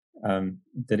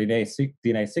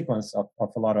DNA sequence of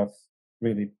a lot of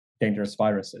really dangerous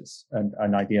viruses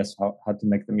and ideas how to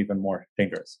make them even more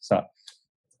dangerous. So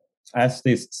as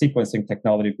this sequencing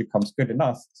technology becomes good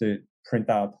enough to print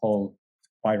out whole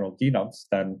viral genomes,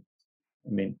 then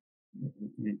I mean,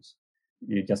 you,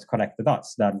 you just connect the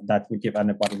dots. Then that would give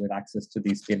anybody with access to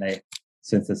these DNA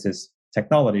synthesis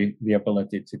technology the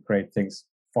ability to create things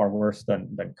far worse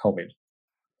than COVID.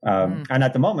 And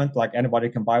at the moment, like anybody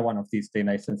can buy one of these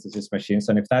DNA synthesis machines,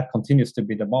 and if that continues to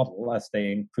be the model as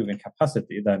they improve in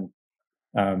capacity, then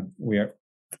we are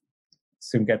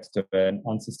soon get to an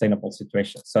unsustainable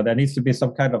situation. So there needs to be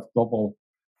some kind of global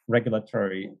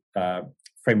regulatory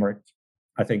framework,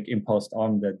 I think, imposed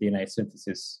on the DNA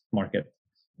synthesis market,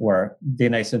 where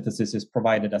DNA synthesis is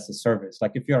provided as a service.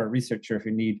 Like if you're a researcher who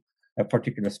need a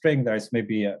particular string, there's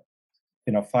maybe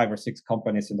 5 or 6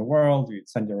 companies in the world. You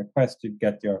send your request, you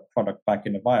get your product back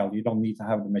in a vial. You don't need to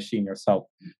have the machine yourself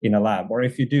in a lab, or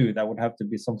if you do, that would have to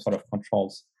be some sort of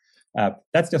controls.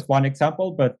 That's just one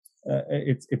example, but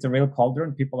it's a real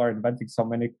cauldron. People are inventing so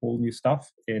many cool new stuff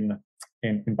in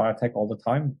biotech all the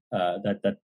time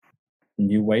that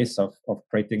new ways of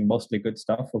creating mostly good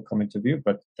stuff will come into view,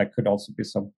 but there could also be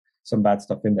some bad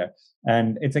stuff in there.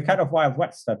 And it's a kind of wild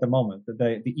west at the moment.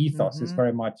 The ethos is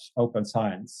very much open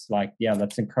science. Like, yeah,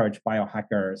 let's encourage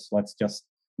biohackers. Let's just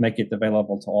make it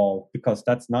available to all, because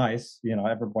that's nice.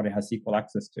 Everybody has equal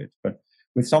access to it. But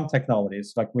with some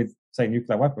technologies, like with, say,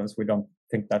 nuclear weapons, we don't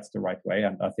think that's the right way.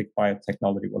 And I think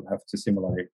biotechnology will have to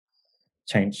similarly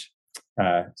change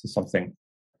to something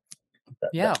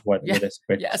what is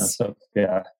quick. Yes. So,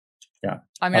 yeah.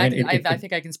 I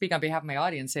think I can speak on behalf of my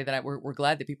audience, say that we're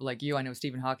glad that people like you, I know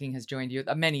Stephen Hawking has joined you,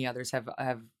 many others have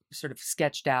sort of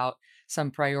sketched out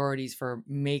some priorities for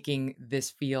making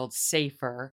this field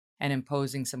safer and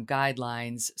imposing some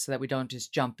guidelines so that we don't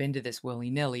just jump into this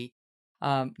willy-nilly.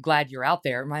 Glad you're out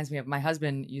there. It reminds me of my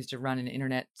husband used to run an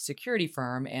internet security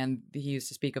firm, and he used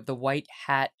to speak of the white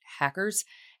hat hackers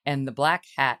and the black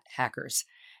hat hackers.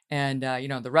 And,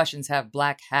 the Russians have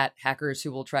black hat hackers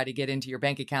who will try to get into your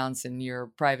bank accounts and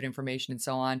your private information and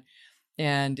so on.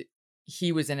 And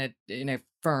he was in a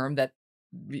firm that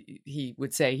he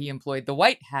would say he employed the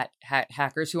white hat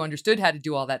hackers who understood how to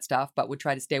do all that stuff, but would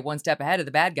try to stay one step ahead of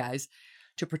the bad guys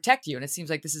to protect you. And it seems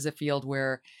like this is a field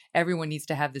where everyone needs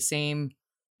to have the same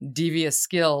devious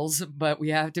skills, but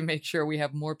we have to make sure we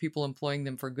have more people employing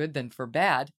them for good than for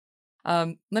bad.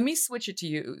 Let me switch it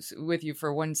with you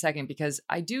for 1 second, because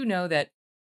I do know that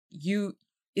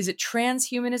is it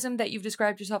transhumanism that you've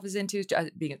described yourself as into,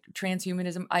 being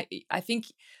transhumanism? I think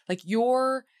like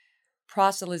your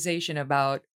proselytization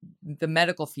about the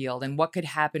medical field and what could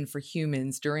happen for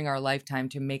humans during our lifetime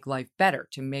to make life better,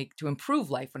 to improve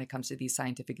life when it comes to these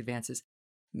scientific advances,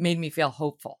 made me feel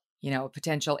hopeful. A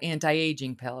potential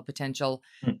anti-aging pill, the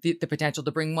potential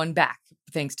to bring one back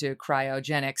thanks to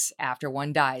cryogenics after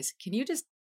one dies. Can you just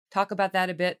talk about that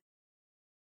a bit?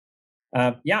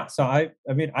 Yeah. So I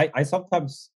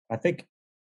sometimes I think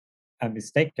I'm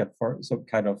mistaken for some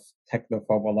kind of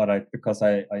technophobe Luddite because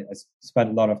I spend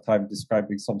a lot of time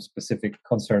describing some specific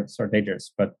concerns or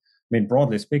dangers. But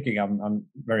broadly speaking, I'm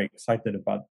very excited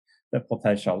about the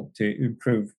potential to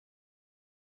improve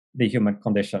the human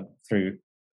condition through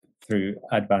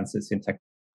advances in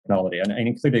technology, and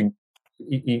including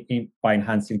by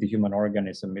enhancing the human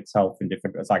organism itself in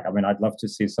different ways. Like, I'd love to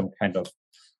see some kind of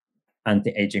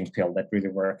anti-aging pill that really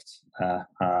worked,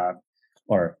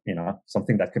 or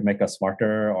something that could make us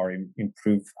smarter or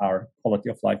improve our quality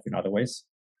of life in other ways.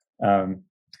 And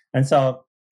so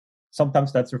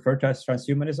sometimes that's referred to as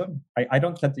transhumanism. I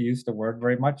don't tend to use the word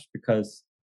very much because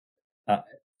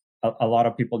a lot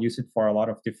of people use it for a lot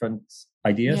of different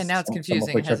ideas. Yeah, now it's confusing. Some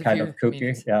of which are kind of kooky.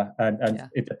 Meanings. Yeah, and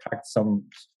it attracts some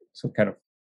kind of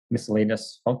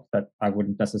miscellaneous folk that I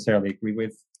wouldn't necessarily agree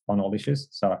with on all issues.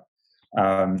 So,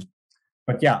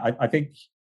 but yeah, I think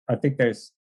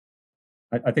there's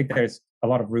a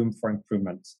lot of room for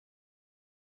improvement.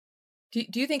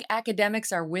 Do you think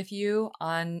academics are with you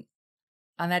on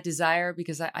that desire?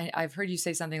 Because I've heard you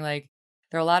say something like,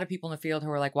 there are a lot of people in the field who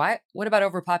are like, what about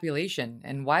overpopulation?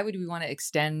 And why would we want to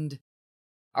extend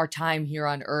our time here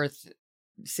on Earth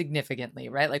significantly,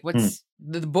 right? Like what's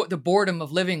the boredom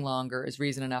of living longer is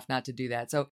reason enough not to do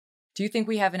that. So do you think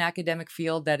we have an academic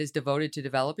field that is devoted to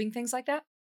developing things like that?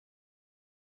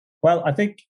 Well, I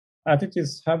think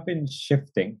these have been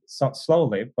shifting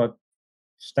slowly, but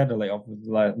steadily over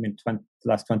the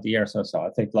last 20 years or so.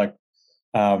 I think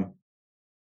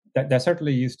there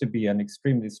certainly used to be an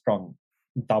extremely strong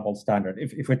double standard.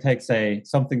 If we take, say,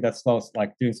 something that's slow,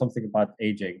 like doing something about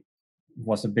aging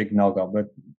was a big no-go, but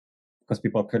because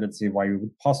people couldn't see why you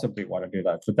would possibly want to do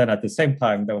that. But then at the same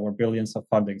time, there were billions of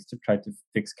fundings to try to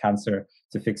fix cancer,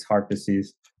 to fix heart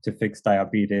disease, to fix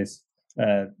diabetes,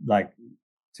 like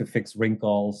to fix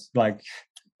wrinkles, like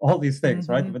all these things,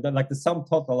 right? But then like the sum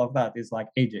total of that is like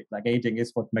aging. Like aging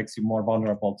is what makes you more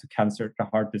vulnerable to cancer, to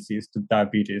heart disease, to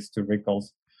diabetes, to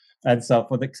wrinkles. And so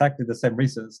for exactly the same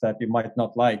reasons that you might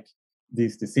not like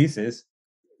these diseases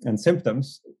and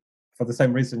symptoms, for the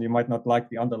same reason you might not like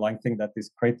the underlying thing that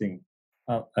is creating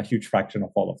a huge fraction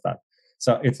of all of that.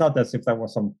 So it's not as if there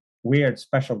was some weird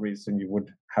special reason you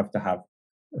would have to have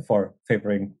for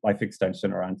favoring life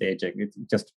extension or anti-aging. It's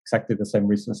just exactly the same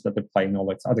reasons that apply in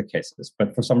all its other cases.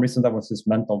 But for some reason, there was this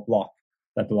mental block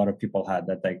that a lot of people had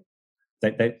that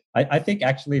I think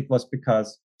actually it was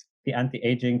because the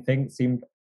anti-aging thing seemed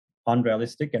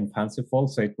unrealistic and fanciful,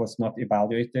 so it was not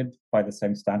evaluated by the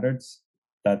same standards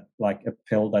that like a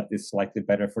pill that is slightly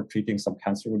better for treating some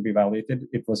cancer would be evaluated.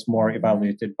 It was more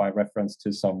evaluated by reference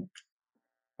to some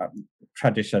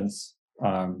traditions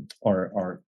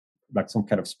or like some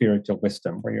kind of spiritual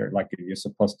wisdom where you're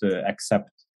supposed to accept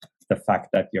the fact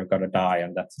that you're going to die,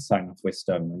 and that's a sign of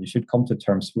wisdom, and you should come to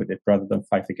terms with it rather than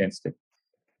fight against it.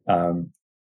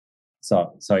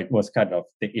 So it was kind of,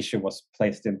 the issue was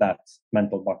placed in that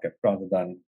mental bucket rather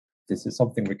than this is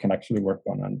something we can actually work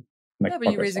on and make. Yeah,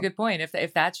 but you raise a good point.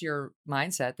 If that's your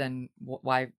mindset, then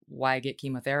why get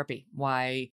chemotherapy?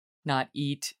 Why not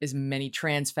eat as many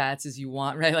trans fats as you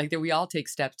want, right? Like that we all take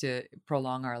steps to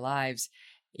prolong our lives,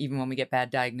 even when we get bad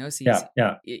diagnoses.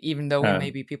 Yeah. Even though we may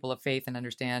be people of faith and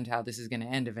understand how this is going to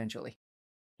end eventually.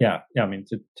 Yeah. I mean,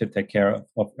 to take care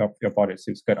of your body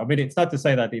seems good. I mean, it's not to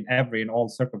say that in all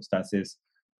circumstances,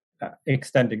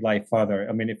 extending life further.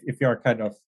 I mean, if you're kind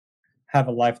of have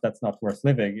a life that's not worth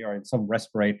living, you're in some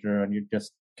respirator and you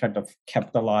just kind of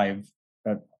kept alive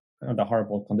under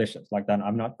horrible conditions like that,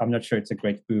 I'm not sure it's a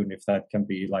great boon if that can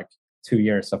be like 2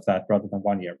 years of that rather than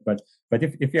 1 year. But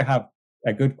if you have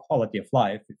a good quality of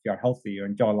life, if you're healthy, you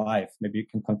enjoy life, maybe you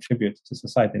can contribute to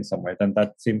society in some way, then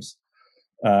that seems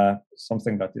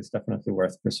something that is definitely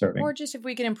worth preserving. Or just if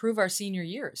we can improve our senior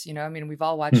years, I mean, we've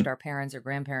all watched our parents or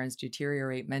grandparents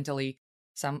deteriorate mentally.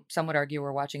 Some would argue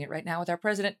we're watching it right now with our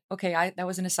president. Okay, that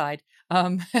was an aside.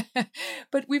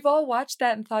 But we've all watched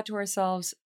that and thought to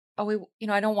ourselves, oh,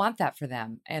 I don't want that for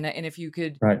them. And if you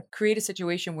could create a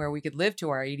situation where we could live to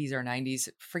our 80s or 90s,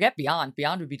 forget beyond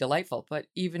would be delightful, but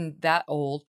even that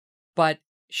old, but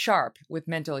sharp with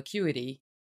mental acuity,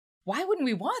 why wouldn't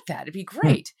we want that? It'd be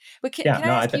great. But can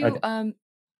I ask you?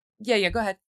 Go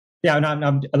ahead. Yeah,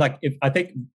 I'm like,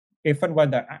 if and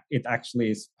when it actually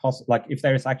is possible, like if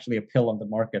there is actually a pill on the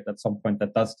market at some point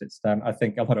that does this, then I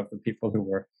think a lot of the people who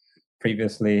were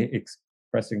previously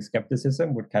expressing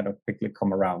skepticism would kind of quickly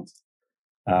come around.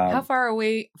 How far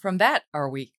away from that are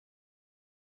we?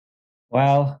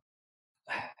 Well,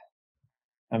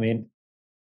 I mean,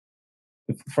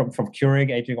 from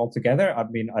curing aging altogether, I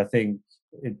mean, I think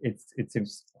it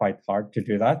seems quite hard to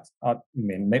do that. I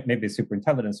mean, maybe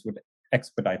superintelligence would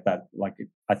expedite that. Like,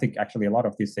 I think actually a lot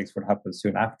of these things would happen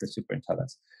soon after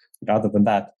superintelligence. But other than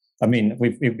that, I mean,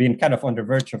 we've been kind of on the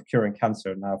verge of curing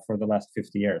cancer now for the last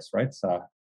 50 years, right? So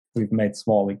we've made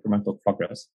small incremental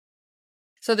progress.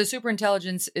 So the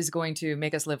superintelligence is going to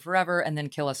make us live forever and then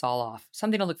kill us all off.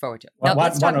 Something to look forward to. Well,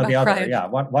 now, one or the other. Yeah,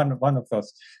 one of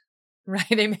those.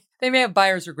 Right. They may have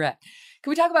buyer's regret.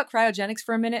 Can we talk about cryogenics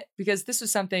for a minute? Because this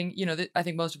was something, that I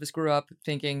think most of us grew up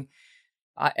thinking,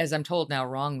 as I'm told now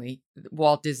wrongly,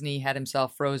 Walt Disney had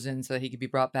himself frozen so that he could be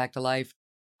brought back to life.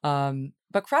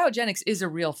 But cryogenics is a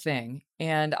real thing.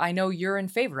 And I know you're in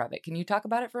favor of it. Can you talk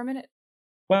about it for a minute?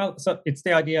 Well, so it's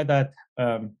the idea that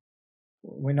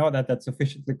we know that at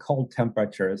sufficiently cold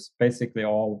temperatures, basically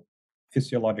all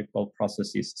physiological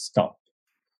processes stop.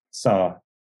 So,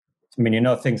 I mean,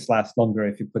 things last longer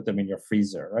if you put them in your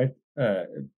freezer, right?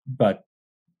 But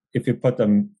if you put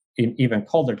them in even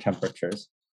colder temperatures,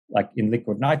 like in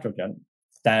liquid nitrogen,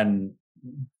 then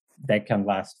they can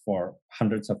last for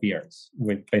hundreds of years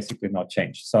with basically no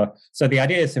change. So the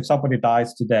idea is if somebody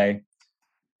dies today,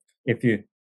 if you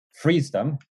freeze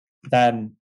them,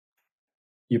 then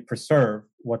you preserve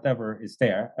whatever is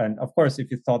there. And of course,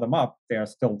 if you thaw them up, they are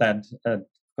still dead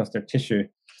because their tissue,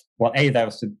 well, A, that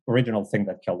was the original thing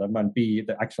that killed them, and B,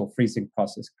 the actual freezing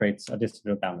process creates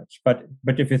additional damage. But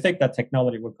if you think that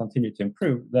technology will continue to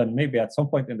improve, then maybe at some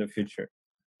point in the future,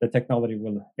 the technology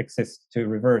will exist to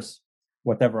reverse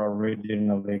whatever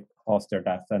originally caused their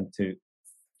death and to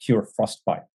cure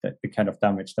frostbite, the kind of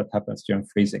damage that happens during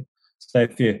freezing. So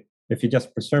if you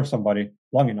just preserve somebody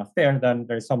long enough there, then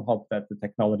there's some hope that the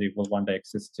technology will one day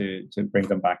exist to bring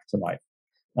them back to life.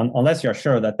 Unless you're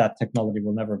sure that technology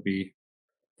will never be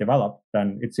develop, then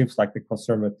it seems like the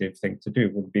conservative thing to do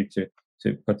would be to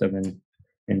put them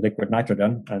in liquid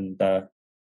nitrogen, and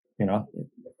you know,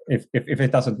 if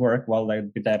it doesn't work, well,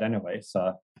 they'd be dead anyway. So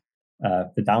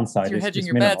the So downside you're hedging is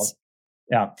your bets. minimal.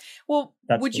 Yeah, Well,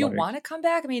 that's would the you logic. want to come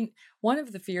back? I mean, one of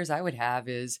the fears I would have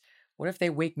is what if they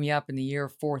wake me up in the year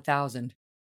 4000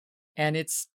 and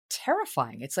it's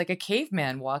terrifying? It's like a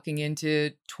caveman walking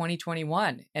into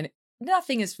 2021 and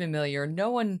nothing is familiar. No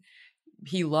one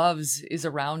he loves is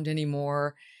around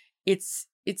anymore. It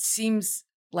seems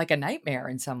like a nightmare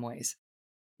in some ways.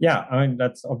 Yeah, I mean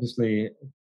that's obviously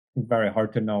very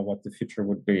hard to know what the future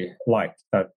would be like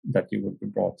that you would be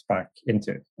brought back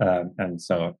into, and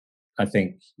so I think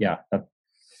that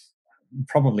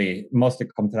probably mostly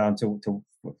comes down to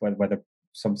whether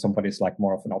somebody's like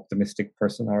more of an optimistic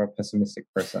person or a pessimistic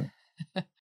person.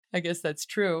 I guess that's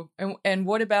true. And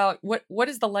what about what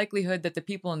is the likelihood that the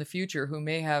people in the future who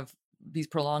may have these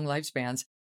prolonged lifespans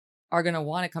are going to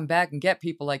want to come back and get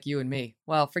people like you and me?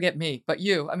 Well, forget me, but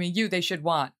you. I mean, you they should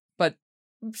want. But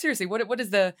seriously, what is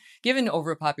the given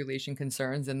overpopulation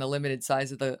concerns and the limited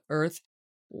size of the earth,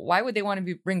 why would they want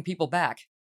to bring people back?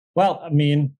 Well, I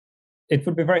mean, it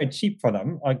would be very cheap for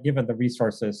them, given the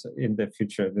resources in the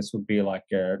future. This would be like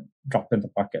a drop in the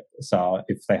bucket. So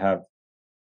if they have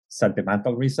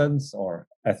sentimental reasons or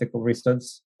ethical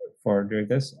reasons for doing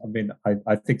this, I mean,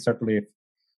 I think certainly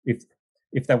if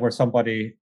if there were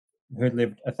somebody who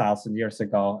lived 1,000 years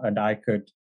ago and I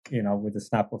could, with a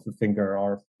snap of a finger,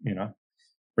 or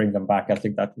bring them back, I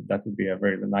think that would be a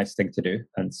very nice thing to do.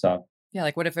 And so Yeah,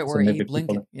 like what if it so were maybe Abe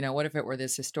Lincoln? people. What if it were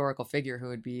this historical figure who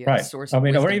would be a Right. source I of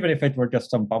mean, or wisdom? even if it were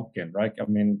just some bumpkin, right? I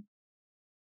mean,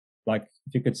 like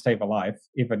if you could save a life,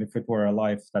 even if it were a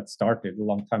life that started a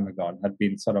long time ago and had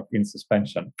been sort of in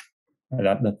suspension,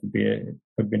 that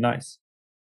would be nice.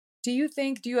 Do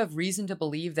you have reason to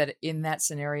believe that in that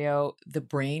scenario, the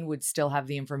brain would still have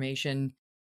the information,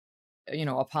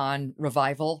 upon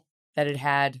revival that it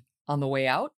had on the way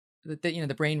out? That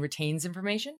the brain retains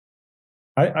information?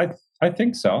 I I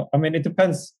think so. I mean, it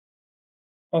depends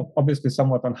obviously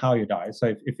somewhat on how you die.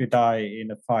 So if you die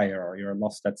in a fire or you're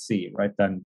lost at sea, right,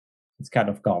 then it's kind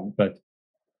of gone. But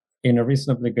in a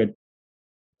reasonably good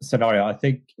scenario, I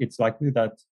think it's likely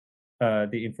that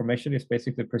the information is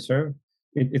basically preserved.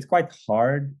 It's quite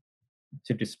hard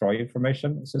to destroy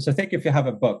information. So think if you have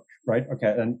a book, right?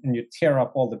 Okay, and you tear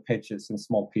up all the pages in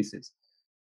small pieces.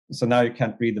 So now you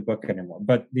can't read the book anymore.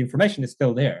 But the information is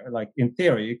still there. Like in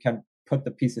theory, you can put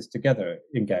the pieces together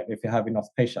again if you have enough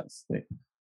patience.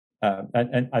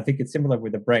 And I think it's similar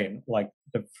with the brain. Like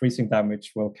the freezing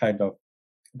damage will kind of,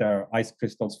 there are ice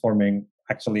crystals forming.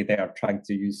 Actually, they are trying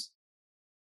to use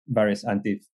various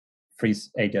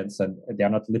anti-freeze agents, and they are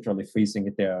not literally freezing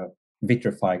it; they are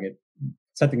vitrifying it.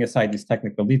 Setting aside these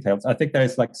technical details, I think there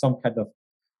is like some kind of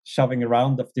shoving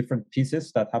around of different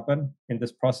pieces that happen in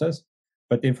this process,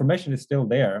 but the information is still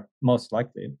there, most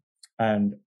likely,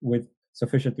 and with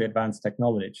sufficiently advanced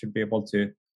technology, it should be able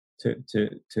to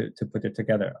put it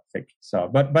together. I think so.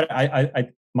 But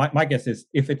my guess is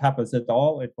if it happens at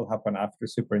all, it will happen after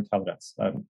superintelligence,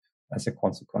 as a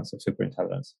consequence of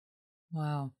superintelligence.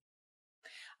 Wow.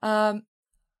 Um,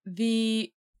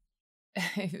 the,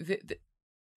 the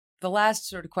the last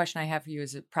sort of question I have for you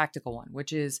is a practical one,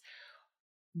 which is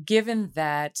given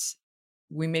that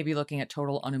we may be looking at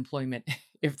total unemployment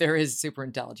if there is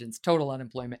superintelligence, total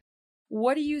unemployment.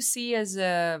 What do you see as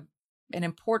an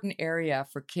important area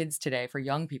for kids today, for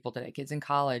young people today, kids in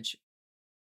college,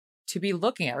 to be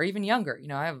looking at, or even younger?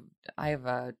 I have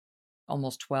a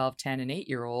almost 12, 10, and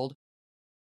 8-year-old.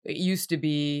 It used to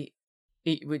be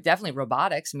definitely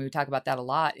robotics, and we talk about that a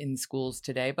lot in schools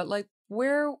today. But like,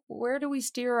 where do we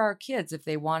steer our kids if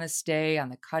they want to stay on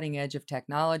the cutting edge of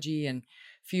technology and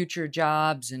future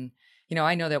jobs? And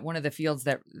I know that one of the fields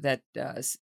that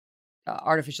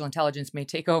artificial intelligence may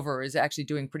take over is actually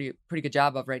doing pretty good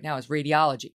job of right now is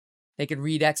radiology. They could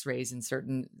read X-rays in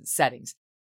certain settings.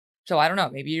 So I don't know.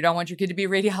 Maybe you don't want your kid to be a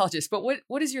radiologist, but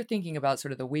what is your thinking about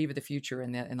sort of the wave of the future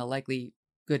and the likely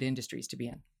good industries to be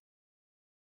in?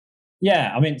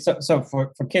 Yeah, I mean, so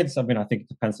for kids, I mean, I think it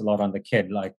depends a lot on the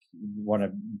kid. Like, you want to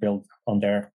build on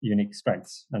their unique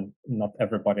strengths, and not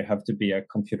everybody have to be a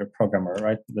computer programmer,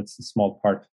 right? That's a small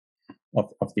part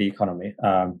of the economy.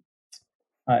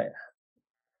 I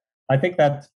I think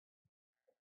that,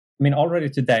 I mean, already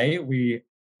today we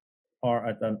are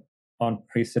at an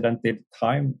unprecedented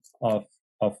time of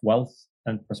wealth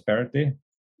and prosperity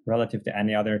relative to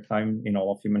any other time in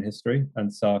all of human history.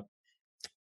 And so,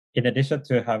 in addition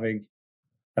to having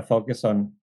a focus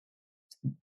on,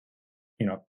 you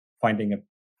know, finding a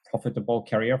profitable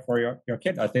career for your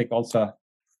kid, I think also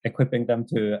equipping them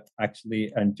to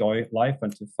actually enjoy life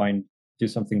and to do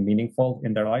something meaningful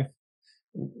in their life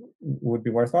would be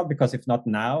worthwhile. Because if not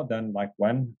now, then like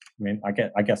when? I mean,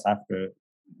 I guess after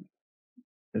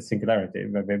the singularity,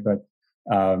 maybe.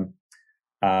 But um,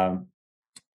 um,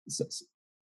 so,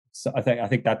 so I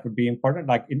think that would be important.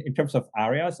 Like in terms of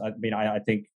areas, I mean, I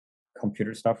think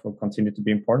computer stuff will continue to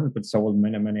be important, but so will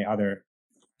many other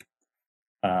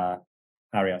uh,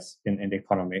 areas in the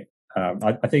economy.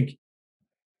 I think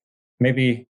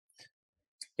maybe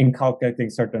inculcating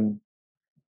certain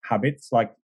habits,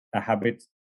 like a habit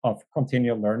of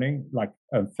continual learning, like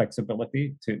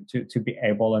flexibility to be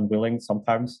able and willing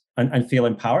sometimes and feel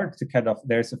empowered to kind of,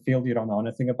 there's a field you don't know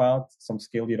anything about, some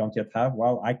skill you don't yet have.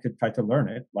 Well, I could try to learn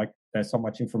it. Like there's so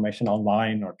much information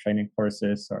online or training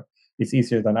courses, or it's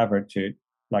easier than ever to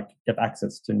like get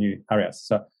access to new areas.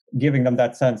 So giving them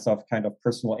that sense of kind of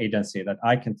personal agency, that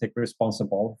I can take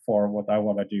responsible for what I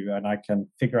want to do and I can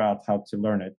figure out how to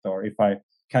learn it. Or if I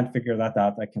can't figure that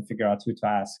out, I can figure out who to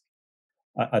ask.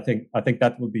 I think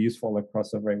that would be useful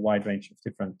across a very wide range of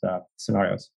different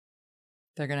scenarios.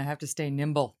 They're going to have to stay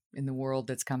nimble in the world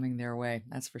that's coming their way.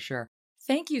 That's for sure.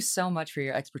 Thank you so much for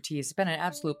your expertise. It's been an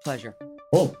absolute pleasure.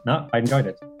 Cool. No, I enjoyed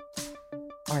it.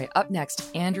 All right, up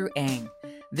next, Andrew Ng.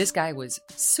 This guy was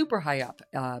super high up,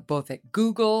 both at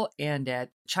Google and at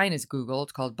China's Google.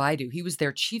 It's called Baidu. He was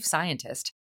their chief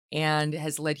scientist and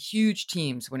has led huge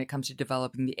teams when it comes to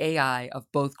developing the AI of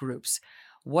both groups.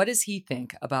 What does he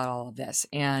think about all of this?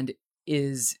 And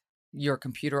is your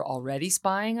computer already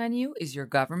spying on you? Is your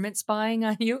government spying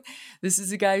on you? This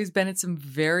is a guy who's been at some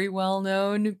very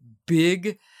well-known,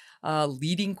 big,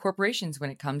 leading corporations when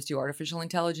it comes to artificial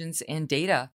intelligence and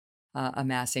data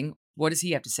amassing. What does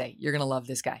he have to say? You're going to love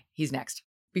this guy. He's next.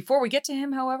 Before we get to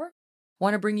him, however,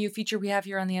 want to bring you a feature we have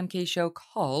here on the MK Show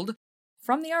called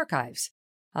From the Archives.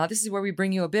 This is where we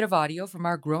bring you a bit of audio from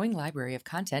our growing library of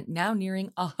content, now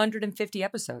nearing 150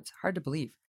 episodes. Hard to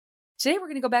believe. Today, we're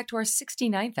going to go back to our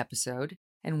 69th episode,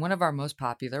 and one of our most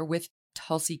popular, with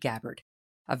Tulsi Gabbard,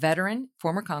 a veteran,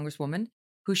 former Congresswoman,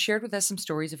 who shared with us some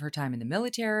stories of her time in the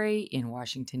military, in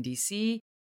Washington, D.C.,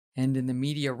 and in the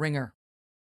media ringer.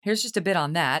 Here's just a bit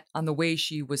on that, on the way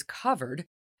she was covered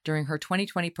during her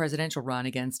 2020 presidential run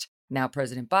against now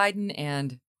President Biden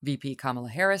and VP Kamala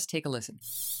Harris. Take a listen.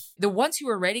 The ones who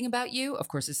were writing about you, of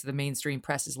course, this is the mainstream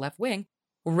press is left wing,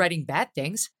 were writing bad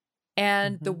things.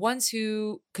 And the ones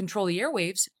who control the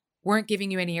airwaves weren't giving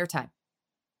you any airtime.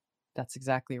 That's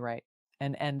exactly right.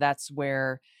 And that's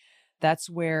where,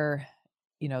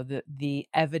 you know, the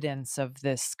evidence of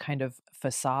this kind of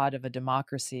facade of a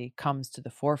democracy comes to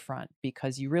the forefront,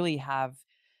 because you really have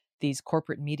these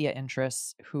corporate media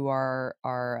interests who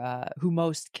who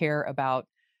most care about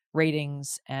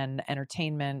ratings and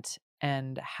entertainment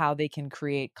and how they can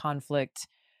create conflict,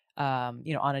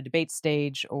 you know, on a debate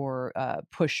stage, or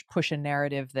push a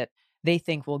narrative that they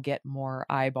think will get more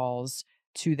eyeballs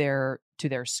to their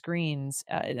screens,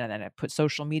 and I put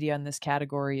social media in this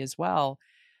category as well,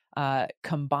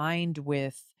 combined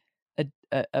with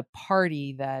a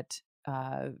party that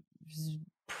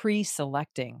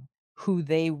pre-selecting who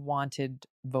they wanted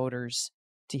voters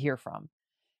to hear from.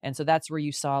 And so that's where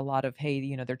you saw a lot of, hey,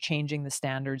 you know, they're changing the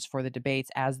standards for the debates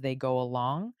as they go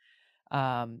along.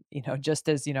 You know, just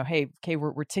as, you know, hey, okay,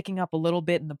 we're ticking up a little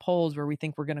bit in the polls where we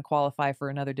think we're going to qualify for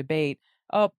another debate.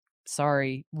 Oh,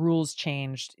 sorry, rules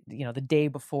changed, you know, the day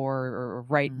before, or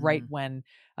right when,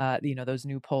 you know, those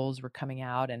new polls were coming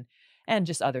out, and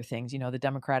just other things, you know, the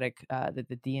Democratic,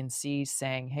 the DNC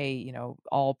saying, hey, you know,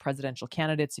 all presidential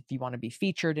candidates, if you want to be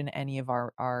featured in any of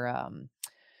our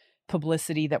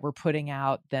publicity that we're putting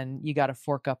out, then you got to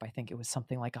fork up, I think it was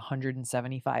something like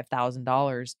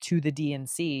 $175,000 to the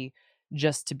DNC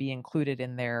just to be included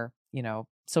in their, you know,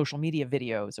 social media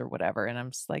videos or whatever. And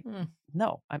I'm just like,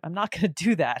 no, I'm not going to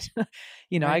do that.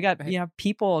 You know, I got, you know,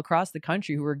 people across the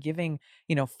country who are giving,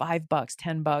 you know, $5,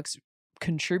 $10,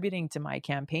 contributing to my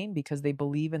campaign because they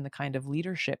believe in the kind of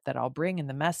leadership that I'll bring, and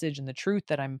the message and the truth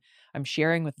that I'm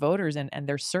sharing with voters. And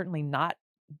they're certainly not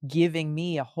giving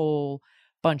me a whole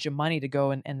bunch of money to go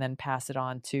and then pass it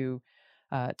on to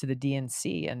the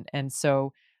DNC. And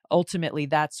so ultimately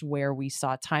that's where we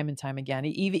saw time and time again,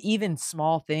 even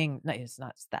small thing, it's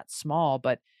not that small,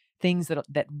 but things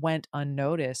that went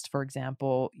unnoticed. For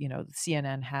example, you know,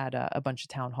 CNN had a bunch of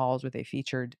town halls where they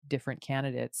featured different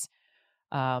candidates.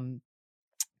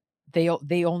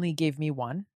 They only gave me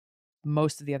one.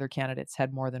 Most of the other candidates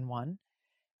had more than one.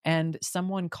 And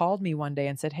someone called me one day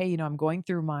and said, hey, you know, I'm going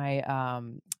through my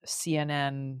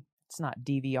CNN, it's not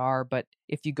DVR, but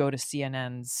if you go to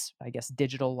CNN's, I guess,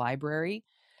 digital library,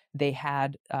 they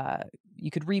had, you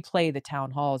could replay the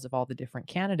town halls of all the different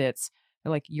candidates,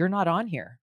 They're like, you're not on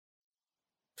here.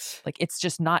 Like, it's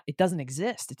just not, it doesn't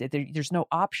exist. There's no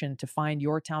option to find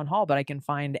your town hall, but I can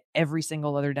find every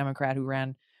single other Democrat who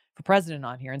ran for president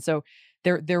on here. And so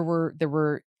there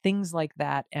were things like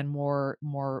that, and more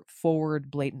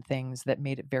forward blatant things that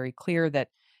made it very clear that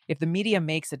if the media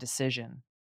makes a decision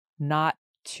not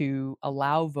to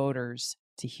allow voters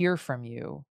to hear from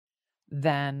you,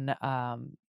 then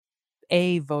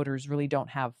voters really don't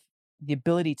have the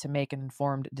ability to make an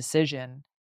informed decision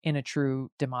in a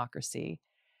true democracy.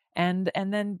 And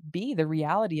then B, the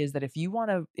reality is that if you want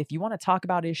to talk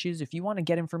about issues, if you want to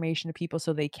get information to people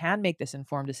so they can make this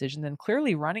informed decision, then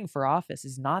clearly running for office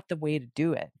is not the way to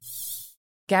do it.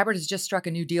 Gabbard has just struck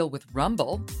a new deal with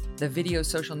Rumble, the video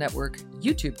social network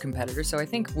YouTube competitor. So I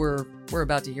think we're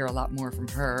about to hear a lot more from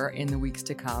her in the weeks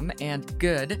to come, and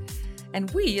good. And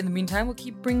we, in the meantime, will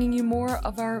keep bringing you more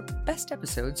of our best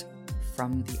episodes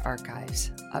from the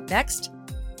archives. Up next,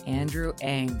 Andrew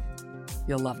Ng.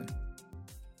 You'll love him.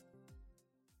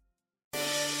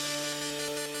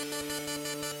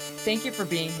 Thank you for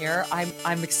being here.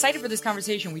 I'm excited for this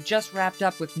conversation. We just wrapped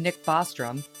up with Nick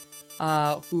Bostrom,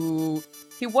 who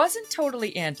he wasn't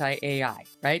totally anti-AI,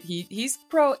 right? He's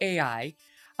pro-AI,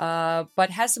 but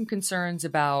has some concerns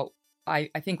about,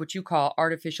 I think, what you call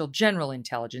artificial general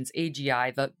intelligence,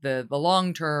 AGI, the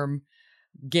long-term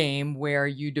game where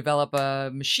you develop a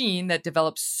machine that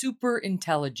develops super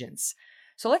intelligence.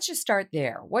 So let's just start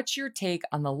there. What's your take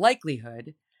on the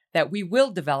likelihood that we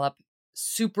will develop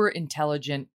super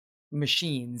intelligent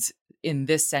machines in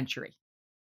this century?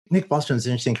 Nick Bostrom is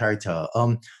an interesting character.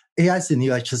 AI is the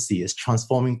new electricity. It's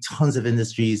transforming tons of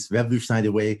industries, revolutionizing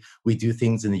the way we do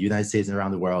things in the United States and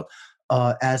around the world.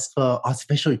 As for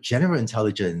artificial general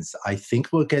intelligence, I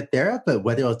think we'll get there, but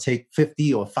whether it'll take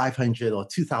 50 or 500 or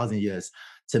 2,000 years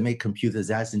to make computers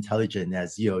as intelligent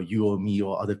as you or me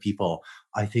or other people,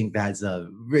 I think that's a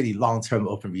really long-term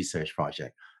open research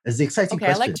project. It's an exciting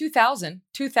question. I like 2000.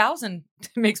 2000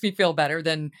 makes me feel better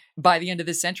than by the end of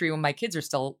this century when my kids are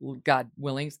still, God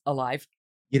willing, alive.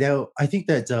 I think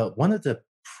that one of the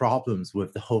problems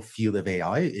with the whole field of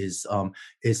AI is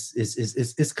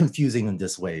confusing in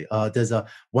this way. There's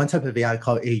one type of AI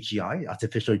called AGI,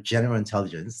 artificial general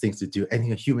intelligence, things to do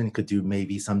anything a human could do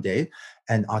maybe someday,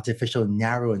 and artificial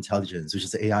narrow intelligence, which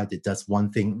is AI that does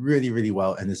one thing really, really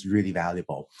well and is really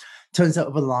valuable. Turns out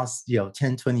over the last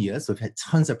 10, 20 years, we've had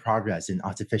tons of progress in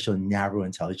artificial narrow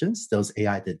intelligence, those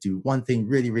AI that do one thing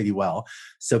really, really well.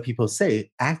 So people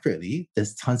say accurately,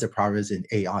 there's tons of progress in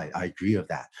AI. I agree with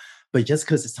that. But just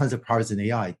because there's tons of progress in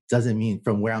AI doesn't mean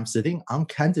from where I'm sitting, I'm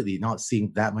candidly not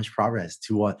seeing that much progress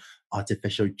toward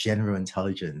artificial general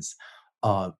intelligence.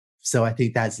 So I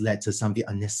think that's led to some of the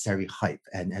unnecessary hype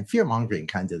and fear mongering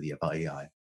candidly about AI.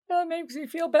 That makes me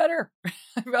feel better.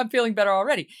 I'm feeling better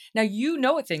already. Now, you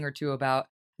know a thing or two about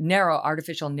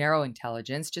artificial narrow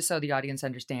intelligence, just so the audience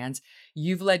understands.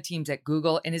 You've led teams at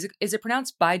Google, and is it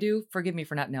pronounced Baidu? Forgive me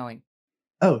for not knowing.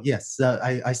 Oh, yes.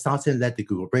 I started and led the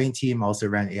Google Brain team. I also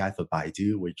ran AI for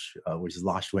Baidu, which is a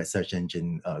large web search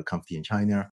engine company in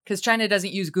China. Because China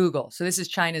doesn't use Google. So this is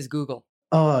China's Google.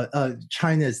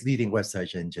 China's leading web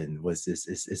search engine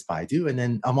is Baidu. And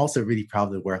then I'm also really proud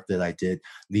of the work that I did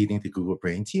leading the Google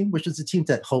Brain team, which is a team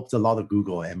that helped a lot of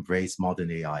Google embrace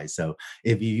modern AI. So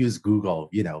if you use Google,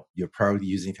 you're probably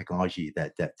using technology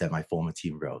that my former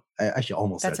team wrote. Actually,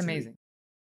 almost. That's amazing.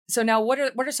 So now what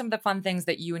are some of the fun things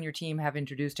that you and your team have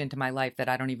introduced into my life that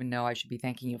I don't even know I should be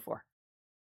thanking you for?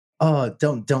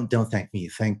 Don't thank me.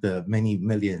 Thank the many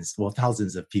millions, well,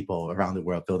 thousands of people around the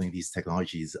world building these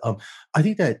technologies. I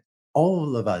think that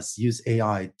all of us use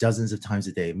AI dozens of times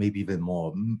a day, maybe even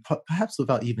more, perhaps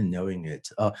without even knowing it.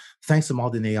 Thanks to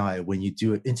modern AI, when you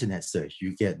do an internet search,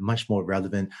 you get much more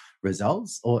relevant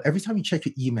results. Or every time you check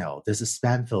your email, there's a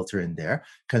spam filter in there,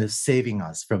 kind of saving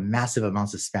us from massive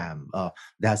amounts of spam.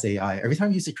 That's AI. Every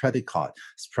time you use a credit card,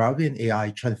 it's probably an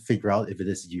AI trying to figure out if it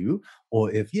is you or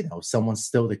if someone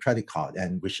stole the credit card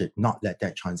and we should not let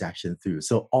that transaction through.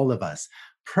 So all of us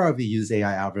probably use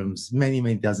AI algorithms many,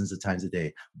 many dozens of times a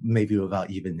day, maybe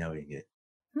without even knowing it.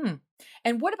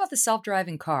 And what about the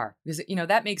self-driving car? Because,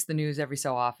 that makes the news every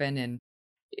so often. And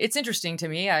it's interesting to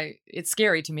me. It's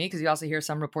scary to me because you also hear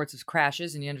some reports of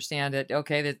crashes and you understand that,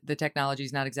 okay, the technology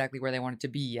is not exactly where they want it to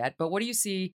be yet. But what do you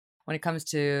see when it comes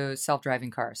to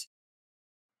self-driving cars?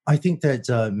 I think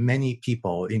that many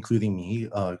people, including me,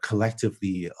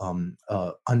 collectively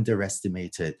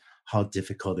underestimated how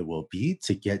difficult it will be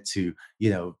to get to,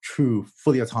 true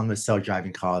fully autonomous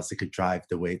self-driving cars that could drive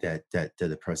the way that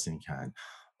the person can.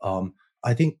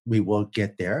 I think we will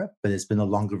get there, but it's been a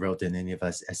longer road than any of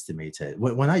us estimated.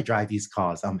 When I drive these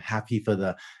cars, I'm happy for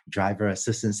the driver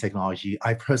assistance technology.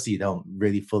 I personally don't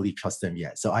really fully trust them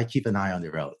yet. So I keep an eye on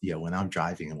the road, when I'm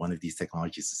driving and one of these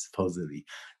technologies is supposedly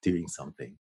doing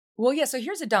something. Well, yeah, so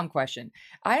here's a dumb question.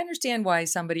 I understand why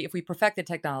somebody, if we perfect the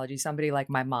technology, somebody like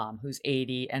my mom, who's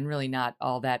 80 and really not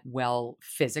all that well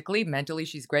physically, mentally,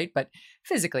 she's great, but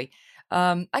physically,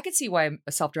 I could see why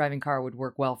a self driving car would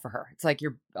work well for her. It's like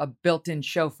you're a built in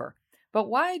chauffeur. But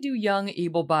why do young,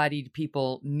 able bodied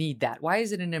people need that? Why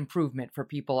is it an improvement for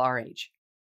people our age?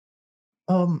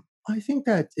 I think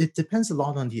that it depends a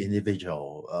lot on the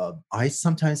individual. I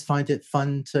sometimes find it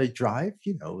fun to drive,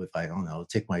 if I don't know,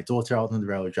 take my daughter out on the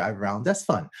road, drive around, that's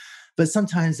fun. But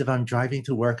sometimes if I'm driving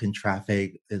to work in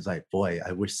traffic, it's like, boy,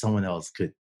 I wish someone else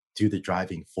could do the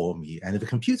driving for me. And if a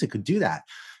computer could do that,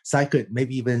 so I could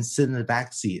maybe even sit in the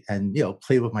back seat and,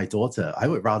 play with my daughter, I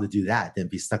would rather do that than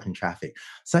be stuck in traffic.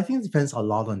 So I think it depends a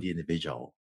lot on the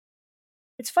individual.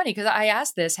 It's funny because I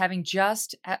asked this having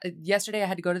just yesterday. I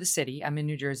had to go to the city. I'm in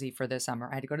New Jersey for the summer.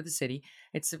 I had to go to the city.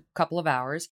 It's a couple of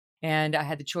hours, and I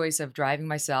had the choice of driving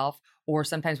myself, or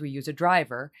sometimes we use a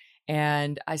driver.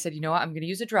 And I said, you know what, I'm going to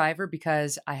use a driver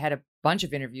because I had a bunch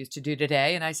of interviews to do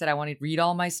today, and I said I want to read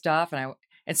all my stuff,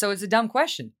 and so it's a dumb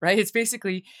question, right? It's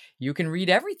basically you can read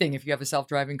everything if you have a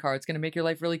self-driving car. It's going to make your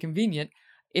life really convenient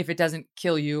if it doesn't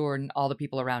kill you or all the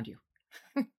people around you.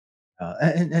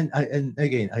 And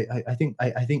again, I think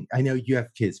I know you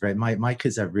have kids, right? My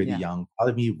kids are really Yeah. young. Part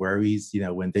of me worries,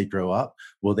 when they grow up,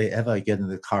 will they ever get in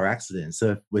a car accident?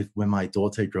 So when my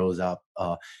daughter grows up,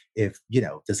 if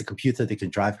there's a computer that can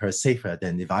drive her safer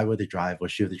than if I were to drive or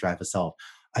she were to drive herself,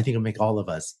 I think it'll make all of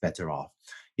us better off.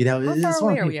 How far It's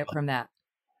one away of are the things. we from that?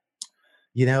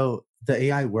 The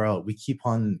AI world, we keep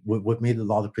on, we've made a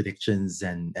lot of predictions,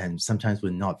 and sometimes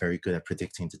we're not very good at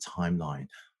predicting the timeline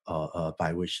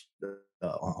by which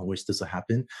on which this will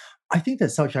happen. I think that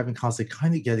self-driving cars are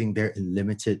kind of getting there in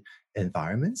limited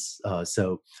environments.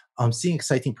 So I'm seeing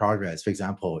exciting progress. For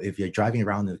example, if you're driving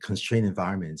around in a constrained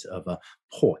environment of a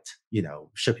port,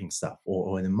 shipping stuff,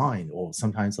 or in a mine, or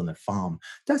sometimes on a farm,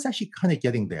 that's actually kind of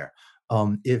getting there.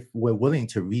 If we're willing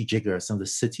to rejigger some of the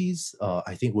cities,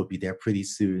 I think we'll be there pretty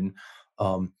soon.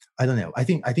 I don't know. I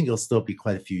think it'll still be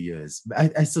quite a few years.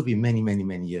 I still be many, many,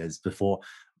 many years before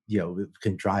we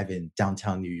can drive in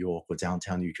downtown New York or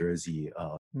downtown New Jersey.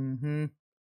 Hmm.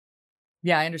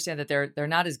 Yeah, I understand that they're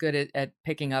not as good at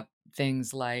picking up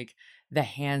things like the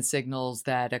hand signals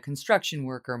that a construction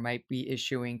worker might be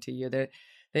issuing to you.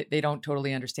 They don't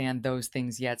totally understand those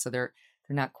things yet, so they're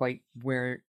not quite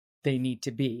where they need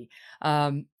to be.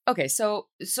 Okay, so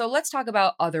let's talk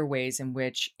about other ways in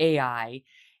which AI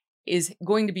is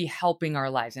going to be helping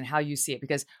our lives and how you see it.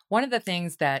 Because one of the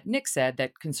things that Nick said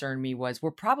that concerned me was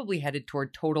we're probably headed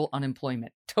toward total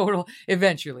unemployment, total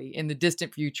eventually in the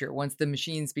distant future, once the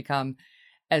machines become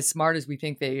as smart as we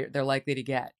think they're likely to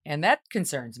get. And that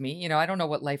concerns me. I don't know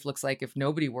what life looks like if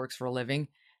nobody works for a living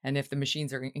and if the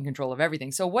machines are in control of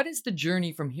everything. So what does the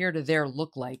journey from here to there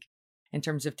look like in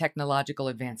terms of technological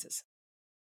advances?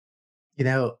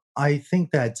 I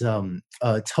think that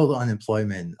total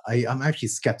unemployment, I'm actually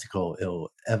skeptical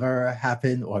it'll ever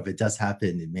happen, or if it does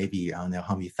happen, it may be, I don't know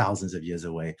how many thousands of years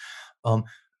away. Um,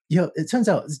 it turns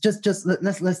out just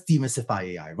let's demystify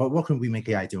AI. What can we make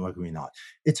AI do? What can we not?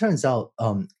 It turns out,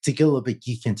 to get a little bit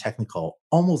geeky and technical,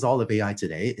 almost all of AI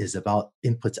today is about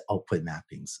input to output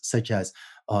mappings, such as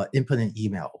input an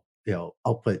email.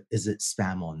 Output, is it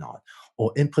spam or not?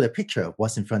 Or input a picture of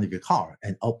what's in front of your car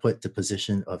and output the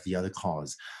position of the other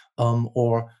cars.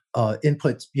 Or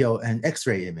input an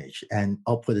X-ray image and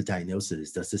output a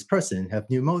diagnosis. Does this person have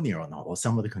pneumonia or not, or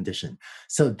some other condition?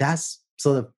 So that's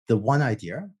sort of the one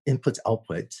idea, input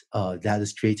output, that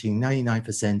is creating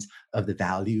 99% of the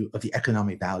value of the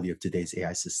economic value of today's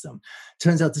AI system.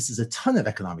 Turns out this is a ton of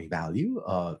economic value.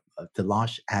 The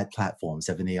large ad platforms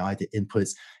have an AI that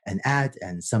inputs an ad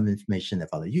and some information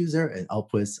about the user, and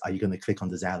outputs, are you going to click on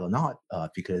this ad or not?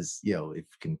 Because if you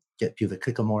can get people to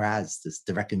click on more ads, there's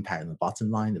direct impact on the bottom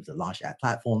line of the large ad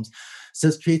platforms. So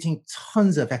it's creating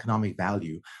tons of economic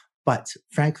value. But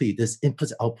frankly, this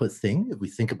input output thing, if we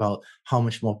think about how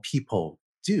much more people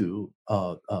do,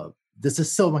 this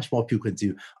is so much more people can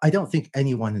do. I don't think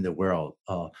anyone in the world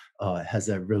has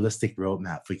a realistic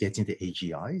roadmap for getting to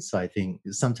AGI. So I think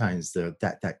sometimes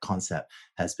that concept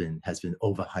has been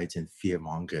overhyped and fear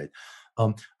mongered.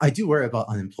 I do worry about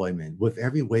unemployment with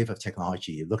every wave of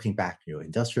technology. Looking back,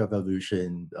 industrial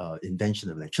revolution, invention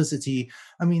of electricity.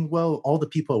 I mean, well, all the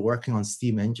people working on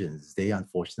steam engines, they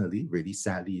unfortunately, really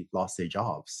sadly, lost their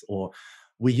jobs. Or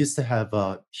we used to have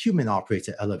human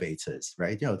operated elevators,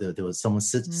 right? There was someone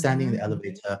standing in the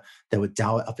elevator that would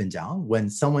dial it up and down. When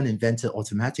someone invented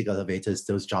automatic elevators,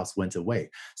 those jobs went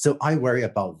away. So I worry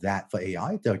about that for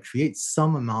AI. They'll create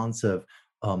some amount of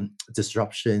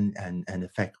disruption and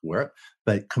affect work,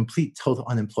 but complete total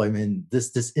unemployment,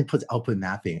 this input output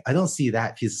mapping, I don't see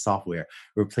that piece of software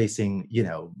replacing,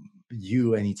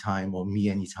 you anytime or me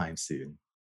anytime soon.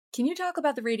 Can you talk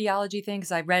about the radiology thing?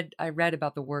 Because I read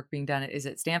about the work being done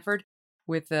at Stanford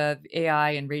with the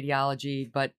AI and radiology,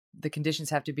 but the conditions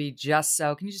have to be just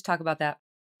so. Can you just talk about that?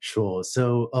 Sure.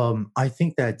 So I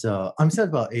think that I'm excited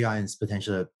about AI and its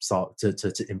potential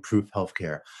to improve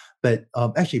healthcare. But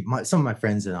actually, some of my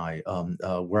friends and I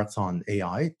worked on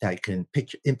AI that can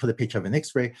input a picture of an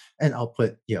X-ray and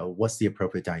output, what's the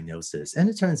appropriate diagnosis. And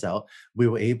it turns out we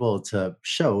were able to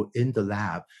show in the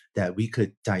lab that we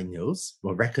could diagnose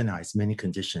or recognize many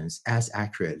conditions as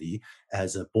accurately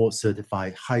as a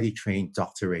board-certified, highly trained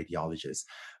doctor radiologist.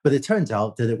 But it turns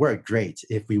out that it worked great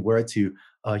if we were to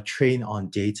train on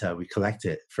data we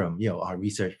collected from our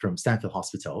research from Stanford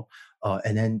Hospital,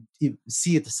 and then you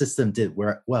see if the system did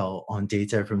work well on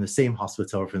data from the same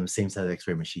hospital from the same set of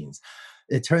X-ray machines.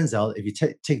 It turns out if you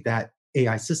take that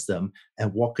AI system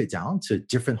and walk it down to a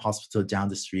different hospital down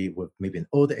the street with maybe an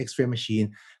older X-ray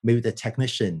machine, maybe the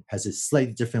technician has a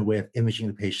slightly different way of imaging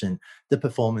the patient, the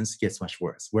performance gets much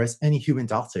worse. Whereas any human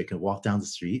doctor can walk down the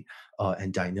street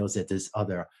and diagnose at this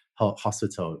other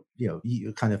hospital,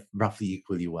 kind of roughly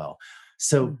equally well.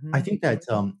 So I Hmm. think that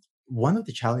one of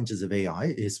the challenges of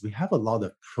AI is we have a lot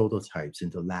of prototypes in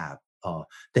the lab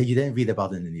that you then read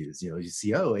about in the news. You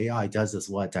see, oh, AI does this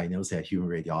what diagnose a human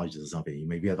radiologist or something. You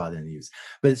may read about it in the news,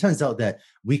 but it turns out that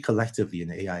we collectively in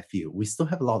the AI field, we still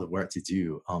have a lot of work to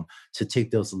do to take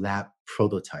those lab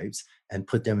prototypes and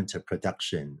put them into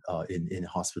production in a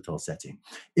hospital setting.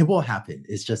 It will happen.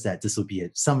 It's just that this will be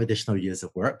some additional years of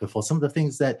work before some of the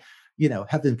things that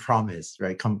have been promised,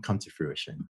 right, come to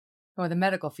fruition. Oh, the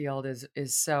medical field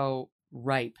is so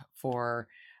ripe for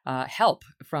help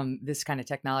from this kind of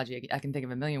technology. I can think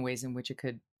of a million ways in which it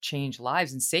could change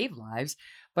lives and save lives,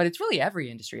 but it's really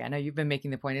every industry. I know you've been making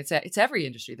the point. It's every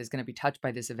industry that's going to be touched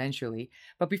by this eventually.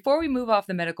 But before we move off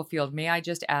the medical field, may I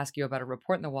just ask you about a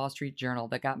report in the Wall Street Journal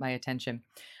that got my attention?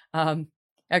 Um,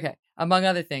 okay, among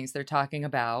other things, they're talking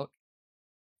about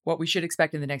what we should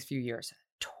expect in the next few years: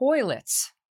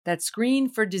 toilets that screen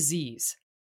for disease.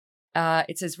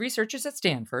 It says researchers at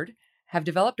Stanford have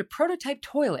developed a prototype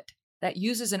toilet that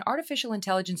uses an artificial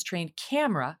intelligence trained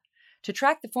camera to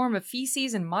track the form of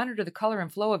feces and monitor the color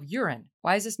and flow of urine.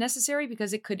 Why is this necessary?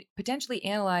 Because it could potentially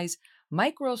analyze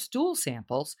micro stool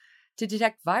samples to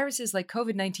detect viruses like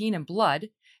COVID-19 in blood.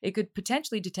 It could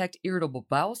potentially detect irritable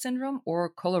bowel syndrome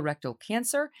or colorectal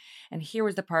cancer. And here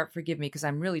was the part, forgive me, because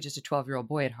I'm really just a 12-year-old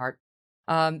boy at heart,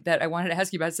 that I wanted to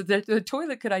ask you about. So the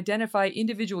toilet could identify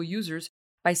individual users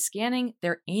by scanning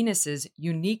their anus's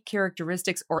unique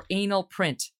characteristics or anal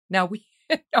print. Now,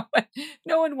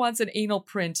 no one wants an anal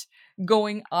print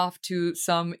going off to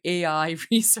some AI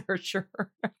researcher,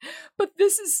 but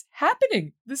this is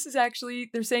happening. This is actually,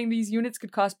 they're saying these units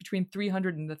could cost between $300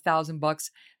 and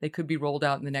 $1,000. They could be rolled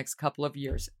out in the next couple of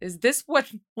years. Is this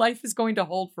what life is going to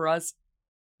hold for us?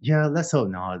 Yeah, let's hope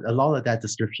not. A lot of that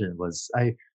description was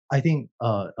I think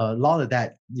a lot of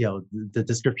that, the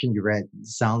description you read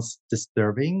sounds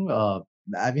disturbing.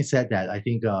 Having said that, I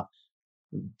think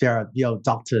there are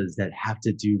doctors that have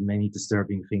to do many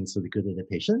disturbing things for the good of the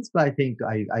patients. But I think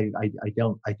I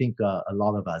don't I think a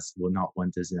lot of us will not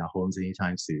want this in our homes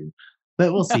anytime soon.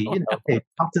 But we'll see. No. Hey,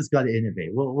 doctors got to innovate.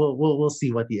 We'll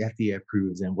see what the FDA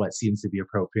approves and what seems to be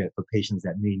appropriate for patients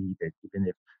that may need it, even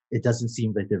if it doesn't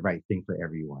seem like the right thing for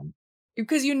everyone.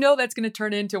 Because that's going to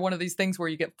turn into one of these things where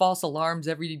you get false alarms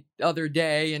every other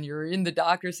day and you're in the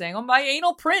doctor saying, oh, my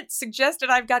anal print suggested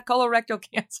I've got colorectal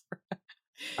cancer.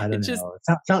 I don't It just, know.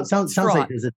 it's Sounds like fraught.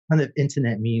 there's a ton of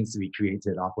internet memes to be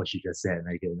created off what you just said,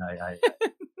 Megan.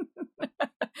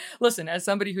 Listen, as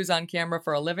somebody who's on camera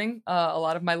for a living, a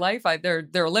lot of my life, there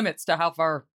are limits to how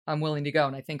far I'm willing to go.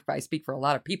 And I think I speak for a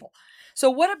lot of people. So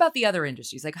what about the other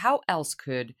industries? Like how else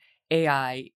could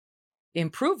AI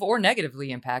improve or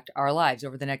negatively impact our lives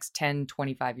over the next 10,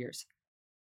 25 years?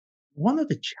 One of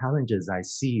the challenges I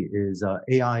see is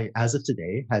AI, as of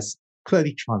today, has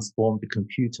clearly transformed the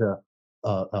computer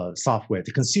software,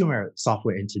 the consumer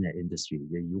software internet industry.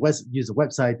 Use a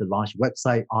website, the launch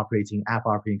website operating, app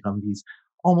operating companies,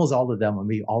 almost all of them, or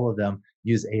maybe all of them,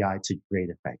 use AI to great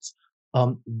effects.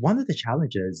 One of the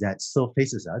challenges that still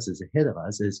faces us, is ahead of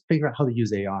us, is figure out how to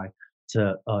use AI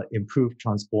to improve,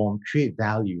 transform, create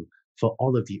value for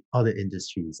all of the other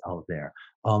industries out there.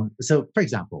 So, for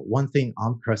example, one thing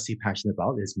I'm personally passionate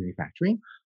about is manufacturing.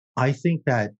 I think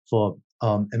that for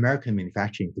American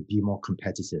manufacturing to be more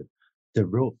competitive, the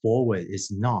road forward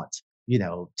is not,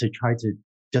 to try to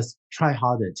just try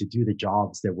harder to do the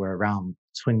jobs that were around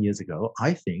 20 years ago.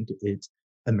 I think it's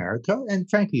America and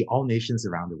frankly all nations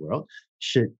around the world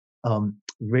should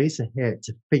race ahead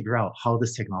to figure out how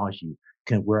this technology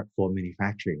can work for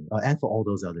manufacturing and for all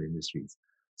those other industries.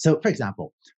 So, for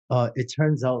example, it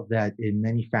turns out that in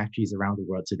many factories around the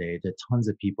world today, there are tons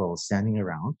of people standing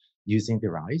around using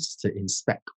their eyes to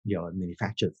inspect, a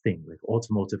manufactured thing like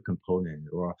automotive component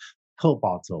or pill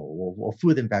bottle or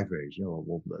food and beverage, or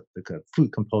like a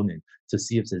food component to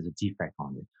see if there's a defect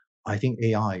on it. I think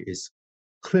AI is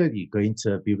clearly going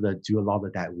to be able to do a lot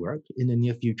of that work in the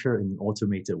near future in an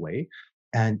automated way.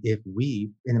 And if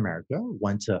we in America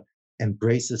want to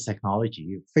embrace this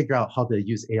technology, figure out how to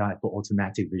use AI for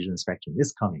automatic vision inspection,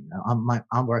 it's coming.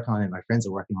 I'm working on it. My friends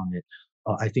are working on it.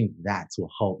 I think that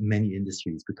will help many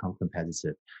industries become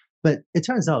competitive. But it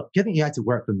turns out getting AI to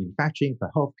work for manufacturing, for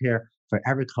healthcare, for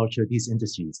agriculture, these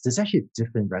industries, there's actually a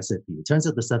different recipe. It turns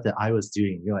out the stuff that I was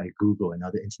doing, at Google and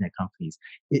other internet companies,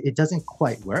 it doesn't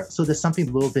quite work. So there's something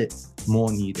a little bit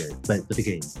more needed. But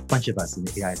again, a bunch of us in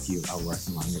the AI field are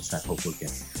working on it, so I hope we'll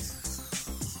get it.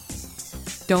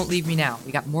 Don't leave me now.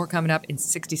 We got more coming up in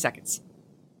 60 seconds.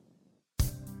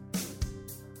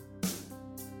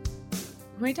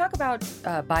 Can we talk about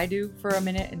Baidu for a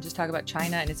minute and just talk about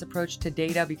China and its approach to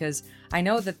data? Because I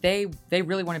know that they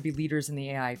really want to be leaders in the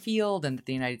AI field and that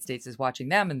the United States is watching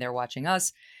them and they're watching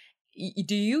us.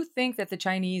 Do you think that the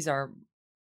Chinese are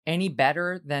any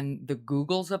better than the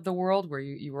Googles of the world, where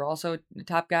you were also the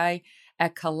top guy,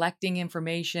 at collecting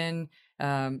information,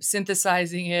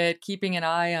 synthesizing it, keeping an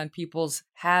eye on people's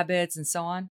habits and so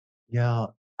on? Yeah,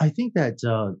 I think that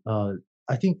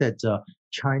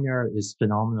China is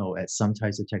phenomenal at some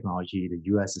types of technology. The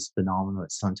U.S. is phenomenal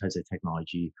at some types of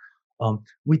technology.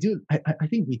 I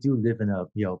think we do live in a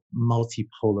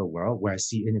multipolar world where I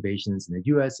see innovations in the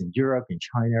U.S., in Europe, in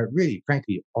China, really,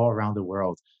 frankly, all around the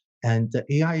world. And the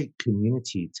AI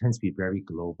community tends to be very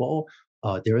global.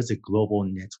 There is a global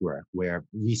network where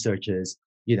researchers,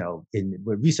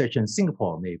 where researchers in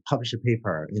Singapore may publish a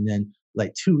paper, and then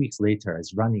like 2 weeks later,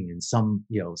 it's running in some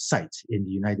site in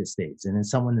the United States, and then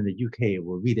someone in the UK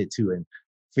will read it too and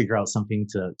figure out something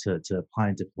to apply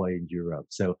and deploy in Europe.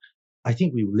 So I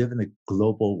think we live in a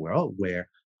global world where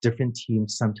different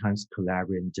teams sometimes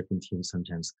collaborate and different teams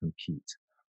sometimes compete.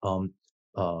 Um,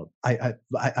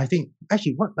 I think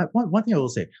actually one thing I will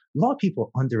say, a lot of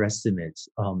people underestimate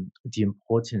the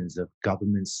importance of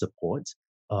government support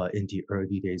in the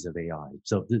early days of AI.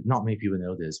 So not many people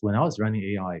know this. When I was running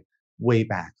AI way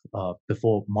back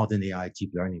before modern AI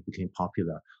deep learning became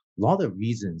popular, a lot of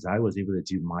reasons I was able to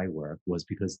do my work was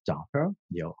because DARPA,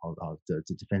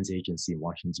 the defense agency in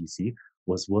Washington D.C.,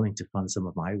 was willing to fund some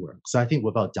of my work. So I think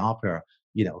without DARPA,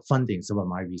 funding some of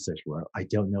my research work, I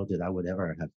don't know that I would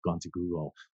ever have gone to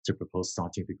Google to propose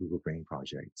starting the Google Brain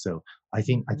Project. So I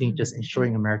think just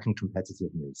ensuring American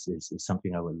competitiveness is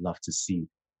something I would love to see.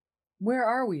 Where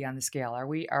are we on the scale? Are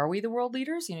we the world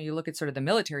leaders? You look at sort of the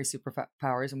military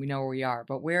superpowers and we know where we are,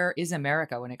 but where is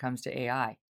America when it comes to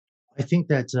AI? I think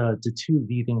that the two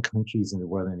leading countries in the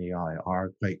world in AI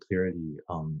are quite clearly,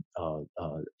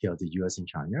 the U.S. and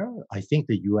China. I think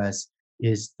the U.S.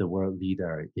 is the world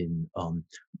leader in a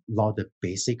lot of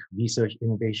basic research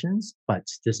innovations, but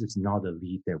this is not a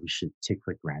lead that we should take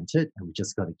for granted, and we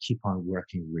just got to keep on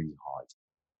working really hard.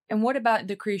 And what about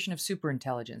the creation of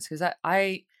superintelligence? Because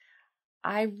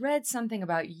I read something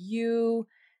about you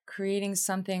creating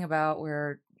something about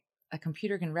where a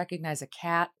computer can recognize a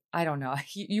cat. I don't know.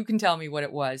 You can tell me what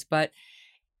it was, but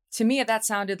to me, that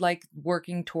sounded like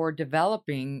working toward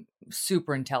developing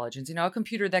super intelligence, a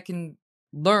computer that can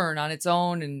learn on its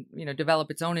own and, develop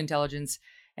its own intelligence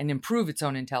and improve its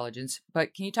own intelligence.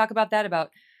 But can you talk about that,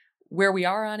 about where we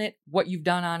are on it, what you've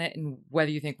done on it, and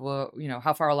whether you think,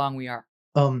 how far along we are?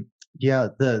 Yeah,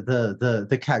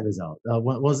 the cat result.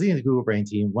 When I was in the Google Brain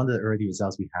team, one of the early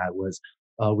results we had was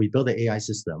we built an AI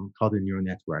system called the neural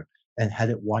network and had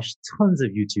it watch tons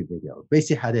of YouTube video.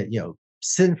 Basically had it,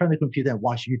 sit in front of the computer and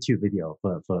watch YouTube video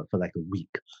for like a week.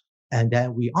 And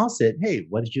then we asked it, hey,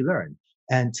 what did you learn?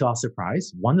 And to our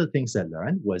surprise, one of the things it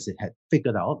learned was it had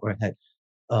figured out, or it had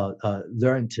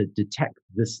learned to detect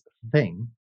this thing,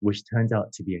 which turns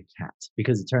out to be a cat.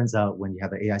 Because it turns out when you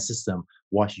have an AI system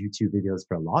watch YouTube videos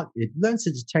for a lot, it learns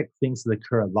to detect things that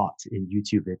occur a lot in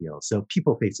YouTube videos. So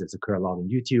people faces occur a lot in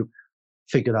YouTube.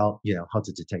 figured out, how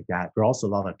to detect that. But also a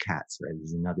lot of cats, right?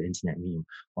 There's another internet meme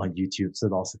on YouTube, so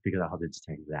they also figured out how to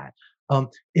detect that.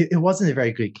 It wasn't a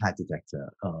very good cat detector,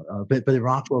 but the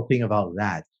remarkable thing about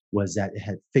that was that it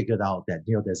had figured out that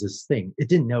there's this thing. It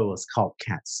didn't know it was called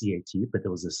CAT, but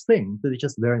there was this thing that it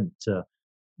just learned to.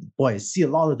 Boy, I see a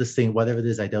lot of this thing, whatever it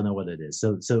is, I don't know what it is.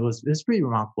 So it was pretty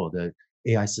remarkable. The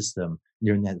AI system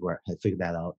neural network had figured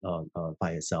that out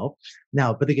by itself.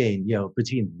 Now, but again,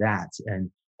 between that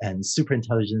and super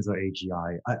intelligence or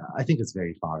AGI, I think it's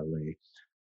very far away.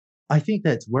 I think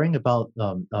that worrying about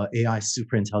AI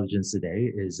super intelligence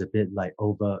today is a bit like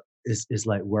is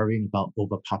like worrying about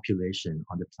overpopulation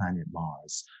on the planet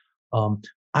Mars. Um,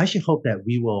 I actually hope that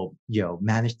we will,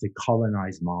 manage to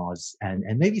colonize Mars, and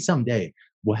maybe someday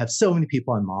we'll have so many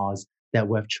people on Mars that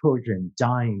we'll have children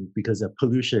dying because of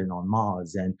pollution on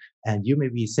Mars, and you may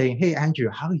be saying, "Hey, Andrew,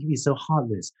 how can you be so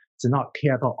heartless to not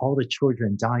care about all the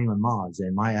children dying on Mars?"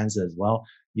 And my answer is, well,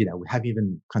 we haven't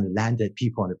even kind of landed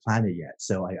people on the planet yet.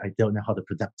 So I don't know how to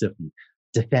productively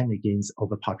defend against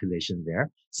overpopulation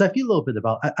there. So I feel a little bit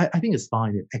about, I think it's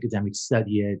fine if academics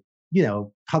study it,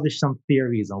 publish some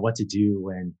theories on what to do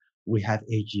when we have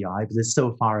AGI, but it's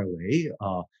so far away.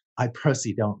 I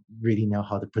personally don't really know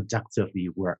how to productively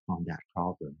work on that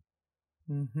problem.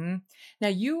 Hmm. Now,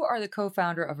 you are the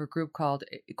co-founder of a group called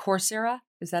Coursera.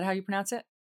 Is that how you pronounce it?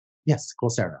 Yes,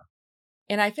 Coursera.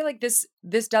 And I feel like this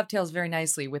dovetails very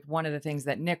nicely with one of the things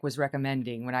that Nick was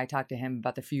recommending when I talked to him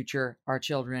about the future, our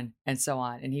children, and so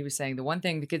on. And he was saying the one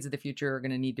thing the kids of the future are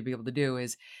going to need to be able to do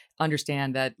is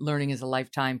understand that learning is a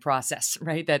lifetime process,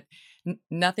 right? That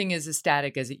nothing is as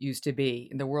static as it used to be.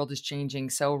 And the world is changing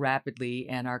so rapidly,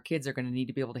 and our kids are going to need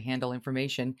to be able to handle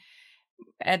information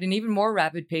at an even more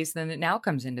rapid pace than it now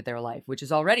comes into their life, which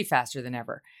is already faster than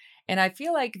ever. And I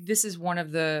feel like this is one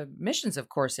of the missions of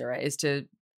Coursera is to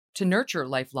nurture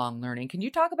lifelong learning. Can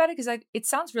you talk about it? Because it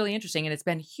sounds really interesting and it's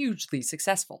been hugely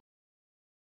successful.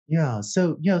 Yeah,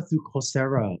 so through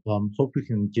Coursera, hope we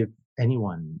can give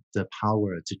anyone the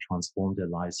power to transform their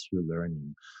lives through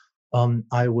learning.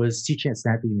 I was teaching at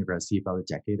Stanford University about a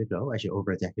decade ago, actually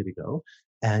over a decade ago,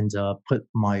 and put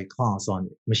my class on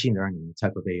machine learning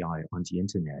type of AI on the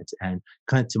internet. And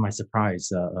kind of to my surprise,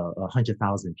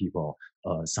 100,000 people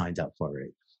signed up for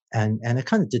it. And I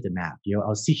kind of did the math. I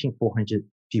was teaching 400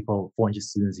 people, 400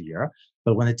 students a year.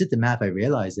 But when I did the math, I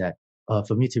realized that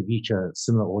for me to reach a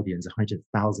similar audience,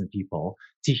 100,000 people,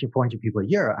 teaching 400 people a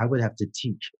year, I would have to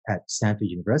teach at Stanford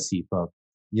University for,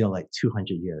 like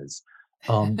 200 years.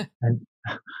 And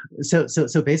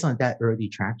so based on that early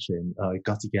traction, I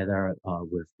got together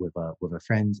with a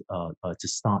friend to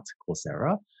start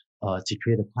Coursera to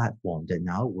create a platform that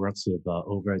now works with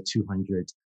over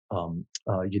 200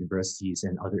 universities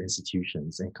and other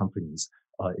institutions and companies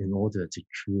in order to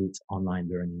create online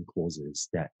learning courses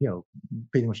that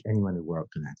pretty much anyone in the world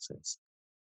can access.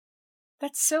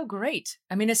 That's so great.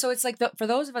 I mean, so it's like for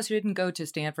those of us who didn't go to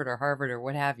Stanford or Harvard or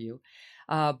what have you,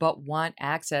 but want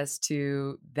access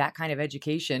to that kind of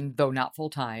education, though not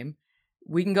full time,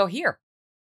 we can go here.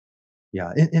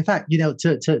 Yeah, in fact,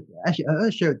 to actually, I'll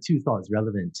share two thoughts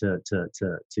relevant to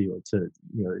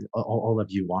all of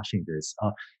you watching this.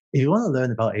 If you want to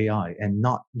learn about AI and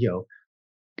not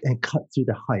and cut through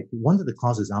the hype, one of the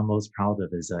classes I'm most proud of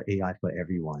is AI for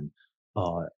Everyone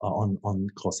on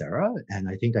Coursera, and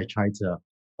I think I tried to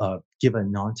give a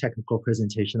non-technical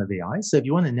presentation of AI. So if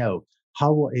you want to know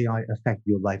how will AI affect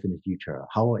your life in the future,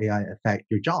 how will AI affect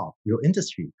your job, your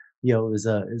industry, there's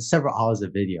several hours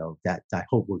of video that I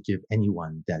hope will give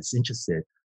anyone that's interested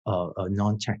a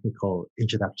non-technical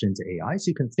introduction to AI, so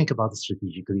you can think about it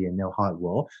strategically and know how it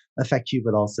will affect you,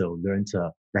 but also learn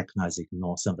to recognize and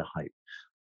ignore some of the hype.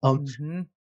 Um, Hmm.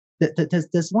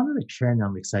 there's one other trend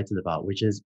I'm excited about, which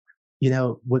is,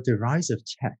 with the rise of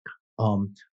tech,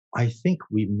 I think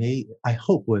I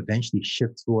hope we'll eventually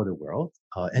shift toward a world,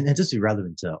 and this is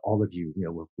relevant to all of you,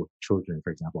 with children,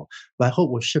 for example, but I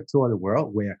hope we'll shift toward a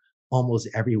world where almost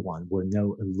everyone will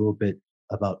know a little bit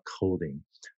about coding.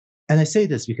 And I say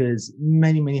this because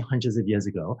many, many hundreds of years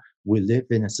ago, we lived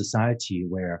in a society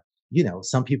where,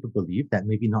 some people believe that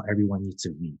maybe not everyone needs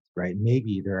to read, right?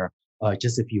 Maybe there are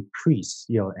just a few priests,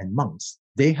 and monks.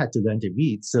 They had to learn to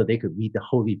read so they could read the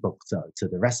holy books to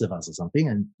the rest of us or something.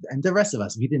 And the rest of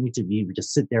us, we didn't need to read. We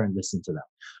just sit there and listen to them.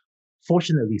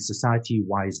 Fortunately, society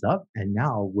wised up. And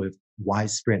now with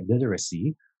widespread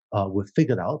literacy, we've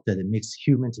figured out that it makes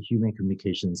human to human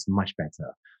communications much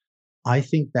better. I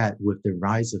think that with the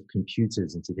rise of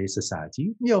computers in today's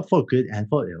society, for good and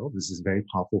for ill, this is a very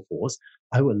powerful force.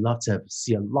 I would love to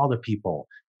see a lot of people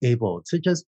able to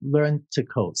just learn to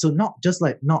code. So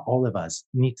not all of us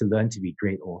need to learn to be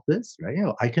great authors, right?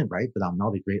 I can write, but I'm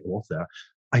not a great author.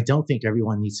 I don't think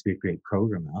everyone needs to be a great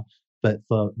programmer, but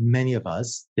for many of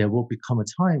us, there will become a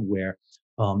time where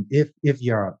if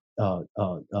you're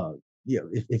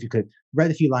if you could write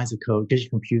a few lines of code, get your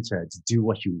computer to do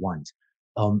what you want.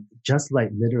 Just like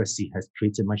literacy has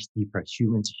created much deeper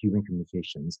human to human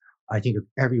communications, I think if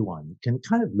everyone can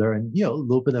kind of learn, a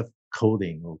little bit of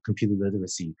coding or computer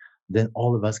literacy, then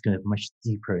all of us can have much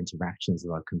deeper interactions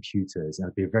with our computers, and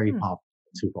it'll be a very Hmm. powerful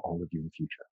tool for all of you in the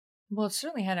future. Well, it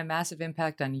certainly had a massive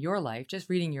impact on your life, just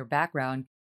reading your background.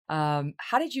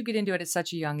 How did you get into it at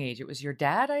such a young age? It was your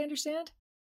dad, I understand?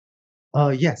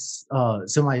 Yes.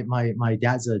 So my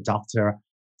dad's a doctor,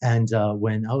 and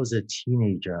when I was a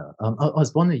teenager, I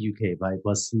was born in the UK, but I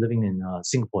was living in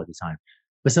Singapore at the time.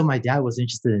 But so my dad was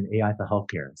interested in AI for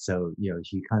healthcare, so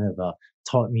he kind of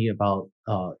taught me about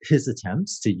his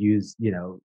attempts to use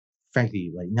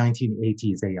frankly like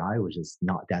 1980s AI, which is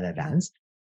not that Yeah. advanced,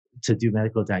 to do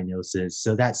medical diagnosis.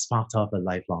 So that sparked off a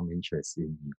lifelong interest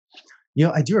in me.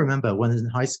 I do remember when I was in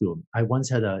high school, I once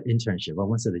had an internship. I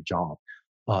once had a job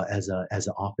as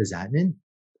an office admin,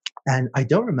 and I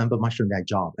don't remember much from that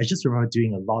job. I just remember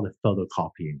doing a lot of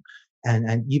photocopying.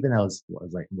 And even I was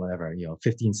like whatever,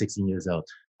 15, 16 years old.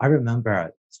 I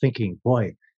remember thinking,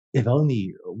 boy, if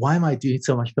only why am I doing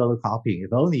so much photocopying?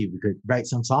 If only we could write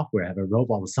some software, have a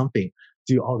robot or something,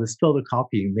 do all this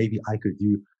photocopying, maybe I could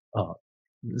do uh,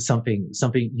 something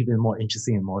even more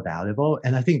interesting and more valuable.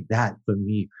 And I think that for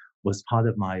me was part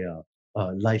of my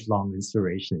lifelong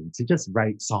inspiration to just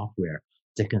write software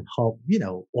that can help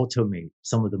automate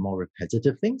some of the more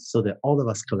repetitive things, so that all of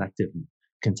us collectively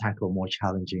can tackle more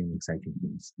challenging and exciting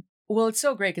things. Well, it's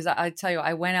so great because I tell you,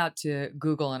 I went out to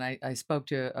Google and I spoke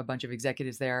to a bunch of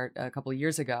executives there a couple of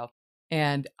years ago.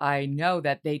 And I know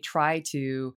that they try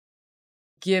to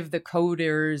give the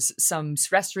coders some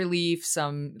stress relief,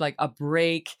 some like a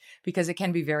break, because it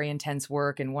can be very intense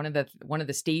work. And one of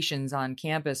the stations on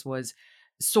campus was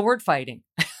sword fighting.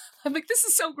 I'm like, this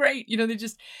is so great. They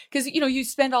just because you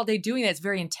spend all day doing that. It's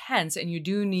very intense, and you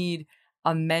do need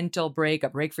a mental break, a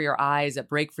break for your eyes, a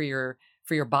break for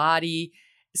your body.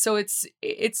 So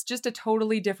it's just a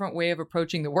totally different way of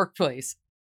approaching the workplace.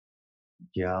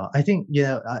 Yeah, I think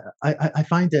I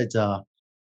find that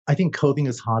I think coding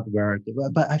is hard work,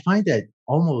 but I find that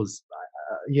almost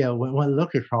when I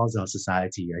look across our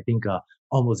society, I think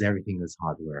almost everything is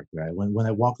hard work, right? When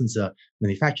I walk into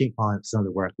manufacturing plants, some of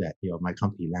the work that my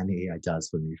company Landing AI does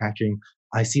for manufacturing,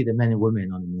 I see the men and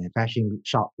women on the manufacturing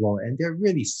shop floor, and they're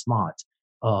really smart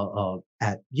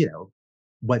at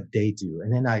what they do.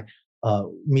 And then I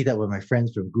meet up with my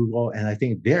friends from Google, and I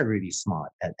think they're really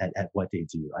smart at what they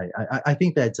do. I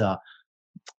think that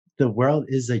the world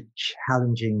is a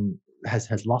challenging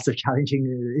has lots of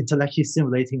challenging, intellectually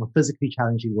stimulating or physically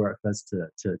challenging work for us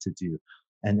to do,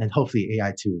 and hopefully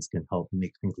AI tools can help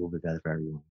make things a little bit better for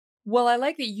everyone. Well, I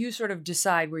like that you sort of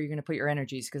decide where you're going to put your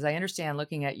energies because I understand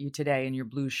looking at you today in your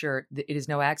blue shirt, it is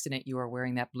no accident you are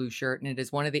wearing that blue shirt. And it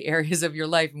is one of the areas of your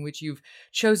life in which you've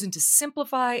chosen to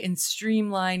simplify and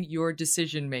streamline your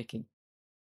decision making.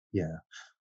 Yeah.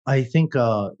 I think,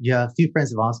 yeah, a few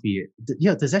friends have asked me,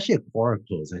 there's actually a Quora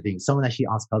post. I think someone actually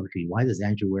asked publicly, why does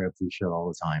Andrew wear a blue shirt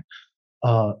all the time?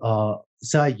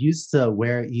 So I used to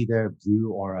wear either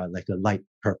blue or like a light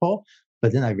purple,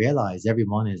 but then I realized every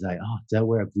morning is like, oh, do I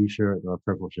wear a blue shirt or a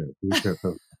purple shirt? Blue shirt,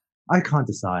 purple. I can't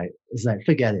decide. It's like,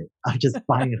 forget it. I'm just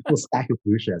buying a full stack of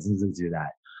blue shirts and just do that.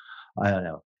 I don't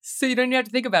know. So you don't even have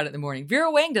to think about it in the morning.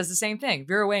 Vera Wang does the same thing.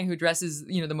 Vera Wang, who dresses,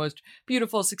 the most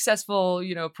beautiful, successful,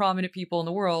 prominent people in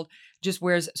the world, just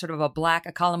wears sort of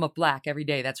a column of black every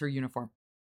day. That's her uniform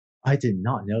I did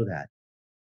not know that.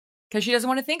 because she doesn't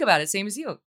want to think about it. Same as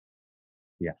you.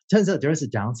 Yeah. Turns out there is a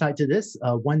downside to this.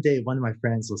 One day, one of my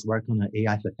friends was working on an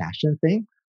AI for fashion thing.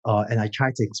 And I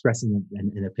tried to express an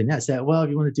opinion. I said, well,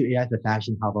 if you want to do AI for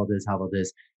fashion, how about this? How about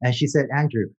this? And she said,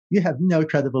 Andrew, you have no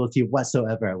credibility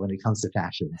whatsoever when it comes to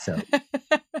fashion. So,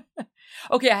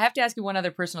 Okay, I have to ask you one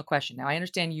other personal question. Now, I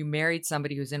understand you married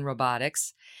somebody who's in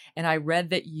robotics, and I read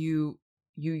that you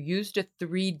used a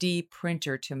 3D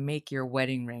printer to make your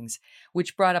wedding rings,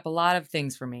 which brought up a lot of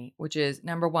things for me, which is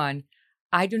number one,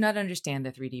 I do not understand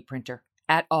the 3D printer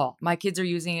at all. My kids are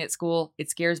using it at school. It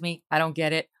scares me. I don't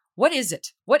get it. What is it?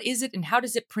 What is it, and how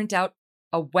does it print out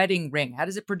a wedding ring? How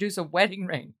does it produce a wedding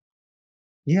ring?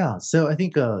 yeah. So I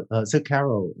think, so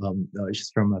Carol, she's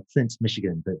from Flint,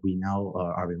 Michigan, but we now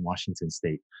are in Washington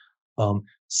State.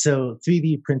 So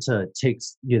 3D printer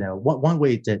takes, one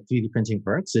way that 3D printing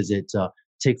works is it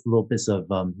takes little bits of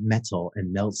metal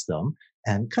and melts them.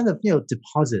 and kind of,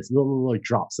 deposits little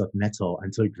drops of metal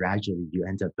until gradually you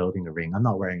end up building a ring. I'm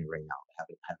not wearing a ring now. I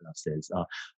have it upstairs.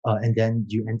 And then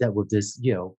you end up with this,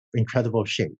 incredible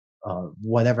shape.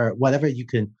 Whatever you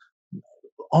can,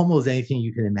 almost anything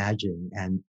you can imagine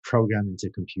and program into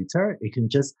a computer, it can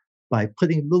just by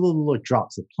putting little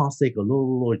drops of plastic or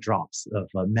little drops of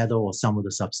metal or some other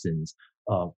substance,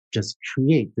 just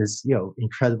create this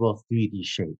incredible 3D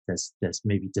shape that's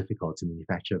maybe difficult to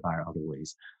manufacture by other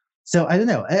ways. So I don't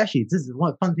know. Actually, this is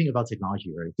one fun thing about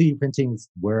technology, right? 3D printing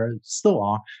were still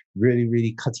are really,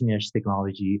 really cutting edge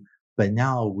technology, but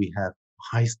now we have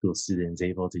high school students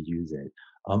able to use it.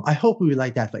 I hope we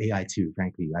like that for AI too.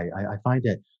 Frankly, I find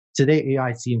that today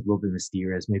AI seems a little bit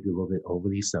mysterious, maybe a little bit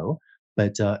overly so.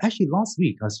 But actually, last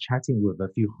week I was chatting with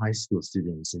a few high school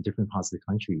students in different parts of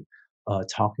the country,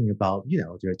 talking about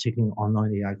they're taking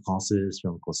online AI classes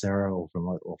from Coursera or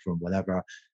from whatever,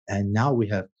 and now we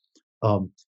have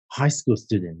um, high school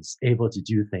students able to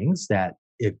do things that,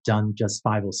 if done just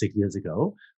 5 or 6 years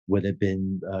ago, would have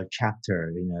been a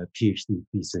chapter in a PhD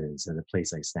thesis at a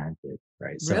place like Stanford,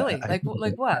 right? So Really? I think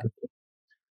Like what?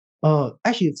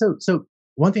 actually, so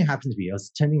one thing happened to me. I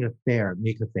was attending a fair,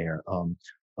 maker fair,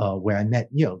 where I met,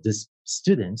 this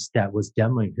student that was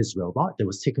demoing his robot that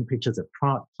was taking pictures of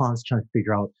plants, trying to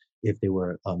figure out if they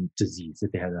were diseased,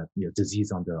 if they had a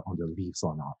disease on the leaves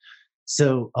or not.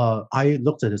 So I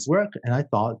looked at his work and I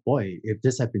thought, boy, if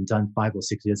this had been done 5 or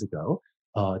 6 years ago,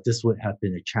 this would have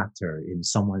been a chapter in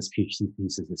someone's PhD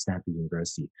thesis at Stanford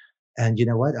University. And you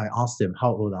know what? I asked him,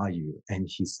 "How old are you?" And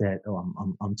he said, "Oh,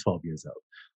 I'm 12 years old."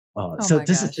 Oh So my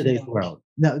this is gosh. today's world.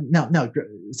 No, no, no.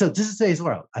 So this is today's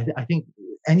world. I think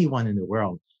anyone in the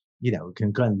world,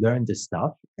 can go and learn this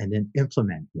stuff and then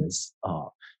implement this.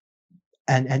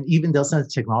 And even though some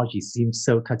technology seems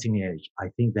so cutting edge, I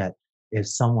think that if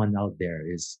someone out there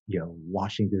is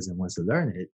watching this and wants to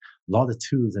learn it, a lot of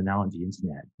tools are now on the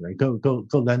internet, right? Go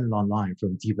learn it online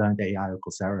from Deep Learning AI or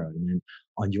Coursera, and then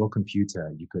on your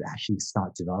computer you could actually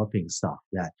start developing stuff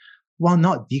that, while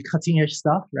not the cutting edge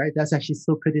stuff, right? That's actually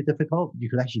still pretty difficult. You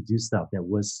could actually do stuff that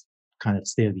was kind of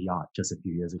state of the art just a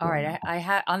few years All ago. right, I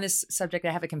had on this subject,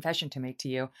 I have a confession to make to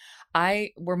you.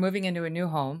 We're moving into a new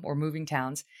home, or moving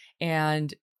towns,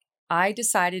 and I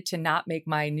decided to not make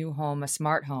my new home a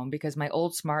smart home because my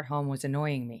old smart home was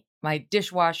annoying me. My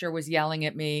dishwasher was yelling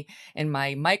at me, and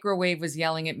my microwave was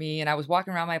yelling at me, and I was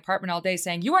walking around my apartment all day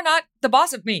saying, "You are not the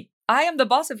boss of me. I am the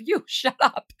boss of you. Shut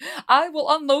up. I will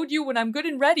unload you when I'm good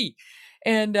and ready."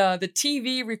 And the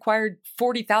TV required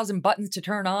 40,000 buttons to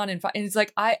turn on. And it's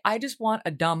like, I just want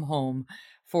a dumb home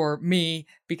for me,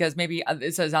 because maybe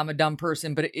it says I'm a dumb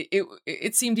person, but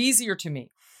it seemed easier to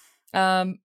me.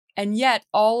 And yet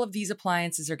all of these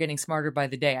appliances are getting smarter by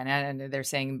the day. And they're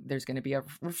saying there's going to be a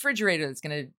refrigerator that's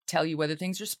going to tell you whether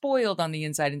things are spoiled on the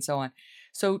inside and so on.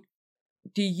 So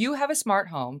do you have a smart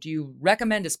home? Do you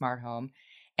recommend a smart home?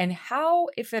 And how,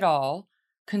 if at all,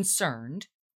 concerned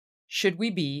should we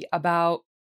be about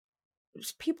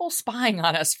people spying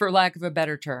on us, for lack of a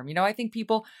better term? I think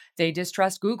people, they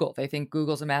distrust Google. They think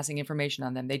Google's amassing information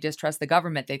on them. They distrust the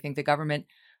government. They think the government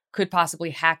could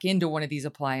possibly hack into one of these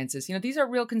appliances. These are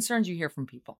real concerns you hear from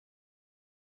people.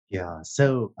 Yeah,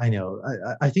 so I know.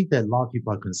 I think that a lot of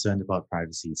people are concerned about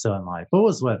privacy. So am I. For what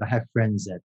it's worth, I have friends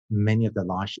at many of the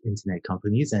large internet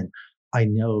companies, and I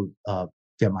know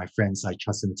they're my friends. I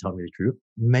trust them to tell me the truth.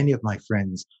 Many of my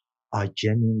friends are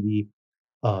genuinely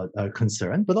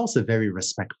concerned, but also very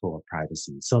respectful of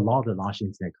privacy. So a lot of the large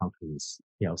internet companies,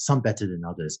 some better than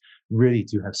others, really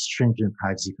do have stringent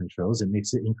privacy controls. It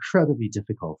makes it incredibly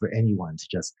difficult for anyone to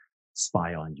just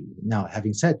spy on you. Now,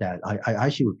 having said that, I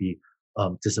actually would be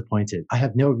disappointed. I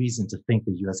have no reason to think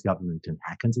the U.S. government can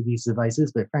hack into these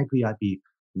devices, but frankly, I'd be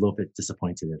a little bit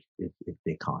disappointed if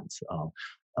they can't.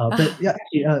 But yeah,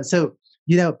 actually, so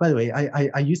by the way,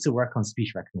 I used to work on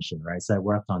speech recognition, right? So I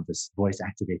worked on this voice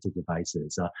activated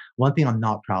devices. One thing I'm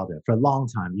not proud of, for a long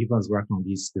time, even when I was working on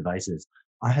these devices,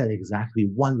 I had exactly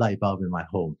one light bulb in my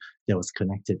home that was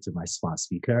connected to my smart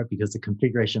speaker, because the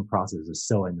configuration process is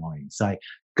so annoying. So I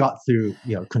got through,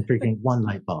 configuring one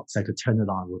light bulb so I could turn it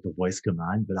on with a voice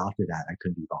command, but after that, I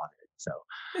couldn't be bothered. So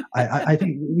I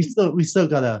think we still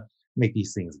gotta make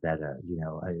these things better.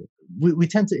 We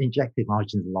tend to inject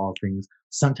technology into a lot of things.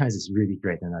 Sometimes it's really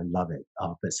great and I love it,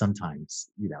 but sometimes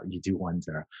you do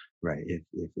wonder, right, if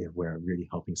we're really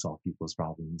helping solve people's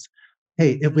problems.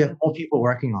 Hey, if we have more people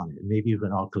working on it, maybe we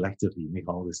can all collectively make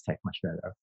all this tech much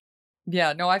better.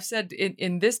 Yeah, no, I've said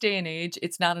in this day and age,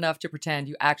 it's not enough to pretend.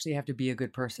 You actually have to be a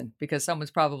good person, because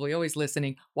someone's probably always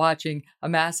listening, watching,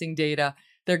 amassing data.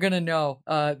 They're going to know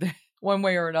one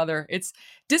way or another. It's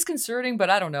disconcerting, but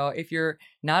I don't know. If you're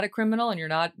not a criminal and you're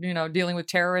not, dealing with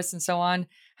terrorists and so on,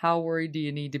 how worried do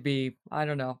you need to be? I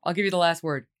don't know. I'll give you the last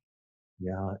word.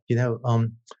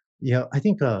 Yeah, I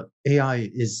think AI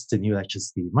is the new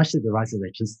electricity. Much like the rise of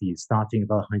electricity starting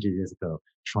about 100 years ago,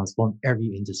 transformed every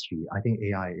industry. I think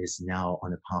AI is now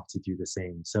on a path to do the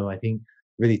same. So I think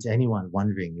really to anyone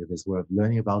wondering if it's worth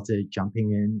learning about it,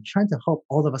 jumping in, trying to help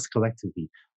all of us collectively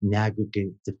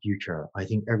navigate the future. I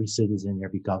think every citizen,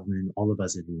 every government, all of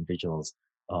us as individuals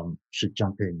should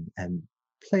jump in and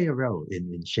play a role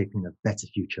in shaping a better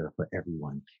future for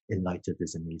everyone in light of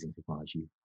this amazing technology.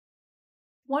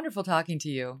 Wonderful talking to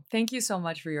you. Thank you so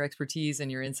much for your expertise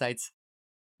and your insights.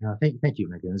 Thank you,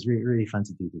 Megan. It's really, really fun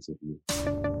to do this with you.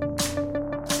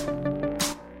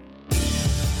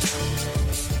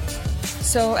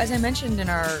 So, as I mentioned in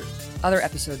our other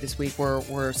episode this week,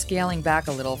 we're scaling back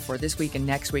a little for this week and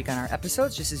next week on our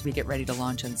episodes, just as we get ready to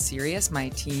launch on Sirius. My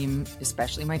team,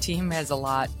 especially my team, has a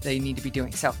lot they need to be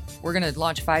doing. So we're going to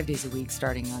launch 5 days a week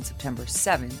starting on September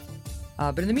 7th.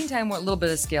 But in the meantime, we're a little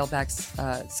bit of scale back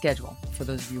schedule for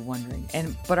those of you wondering.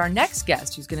 But our next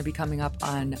guest, who's going to be coming up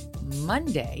on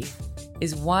Monday,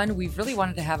 is one we've really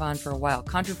wanted to have on for a while.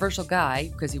 Controversial guy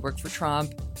because he worked for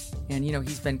Trump, and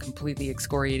he's been completely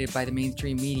excoriated by the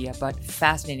mainstream media. But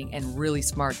fascinating and really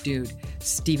smart dude,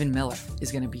 Stephen Miller,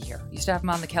 is going to be here. Used to have him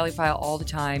on the Kelly File all the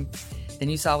time. Then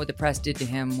you saw what the press did to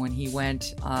him when he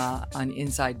went on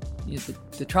inside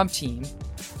the Trump team.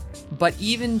 But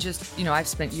even just, I've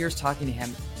spent years talking to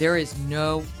him. There is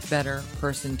no better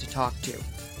person to talk to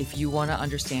if you want to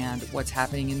understand what's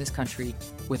happening in this country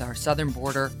with our southern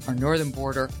border, our northern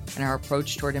border, and our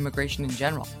approach toward immigration in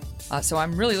general. So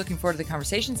I'm really looking forward to the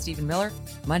conversation. Stephen Miller,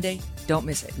 Monday, don't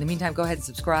miss it. In the meantime, go ahead and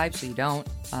subscribe so you don't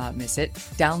miss it.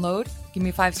 Download, give me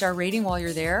a 5-star rating while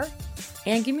you're there,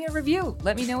 and give me a review.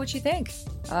 Let me know what you think.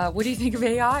 What do you think of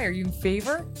AI? Are you in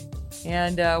favor?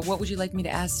 And what would you like me to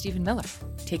ask Stephen Miller?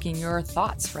 Taking your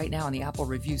thoughts right now in the Apple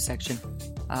review section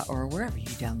or wherever you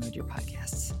download your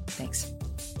podcasts. Thanks.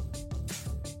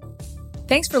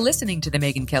 Thanks for listening to The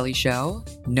Megyn Kelly Show.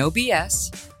 No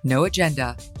BS, no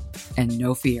agenda, and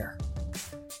no fear.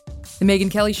 The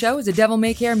Megyn Kelly Show is a Devil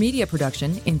May Care media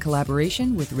production in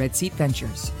collaboration with Red Seat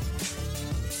Ventures.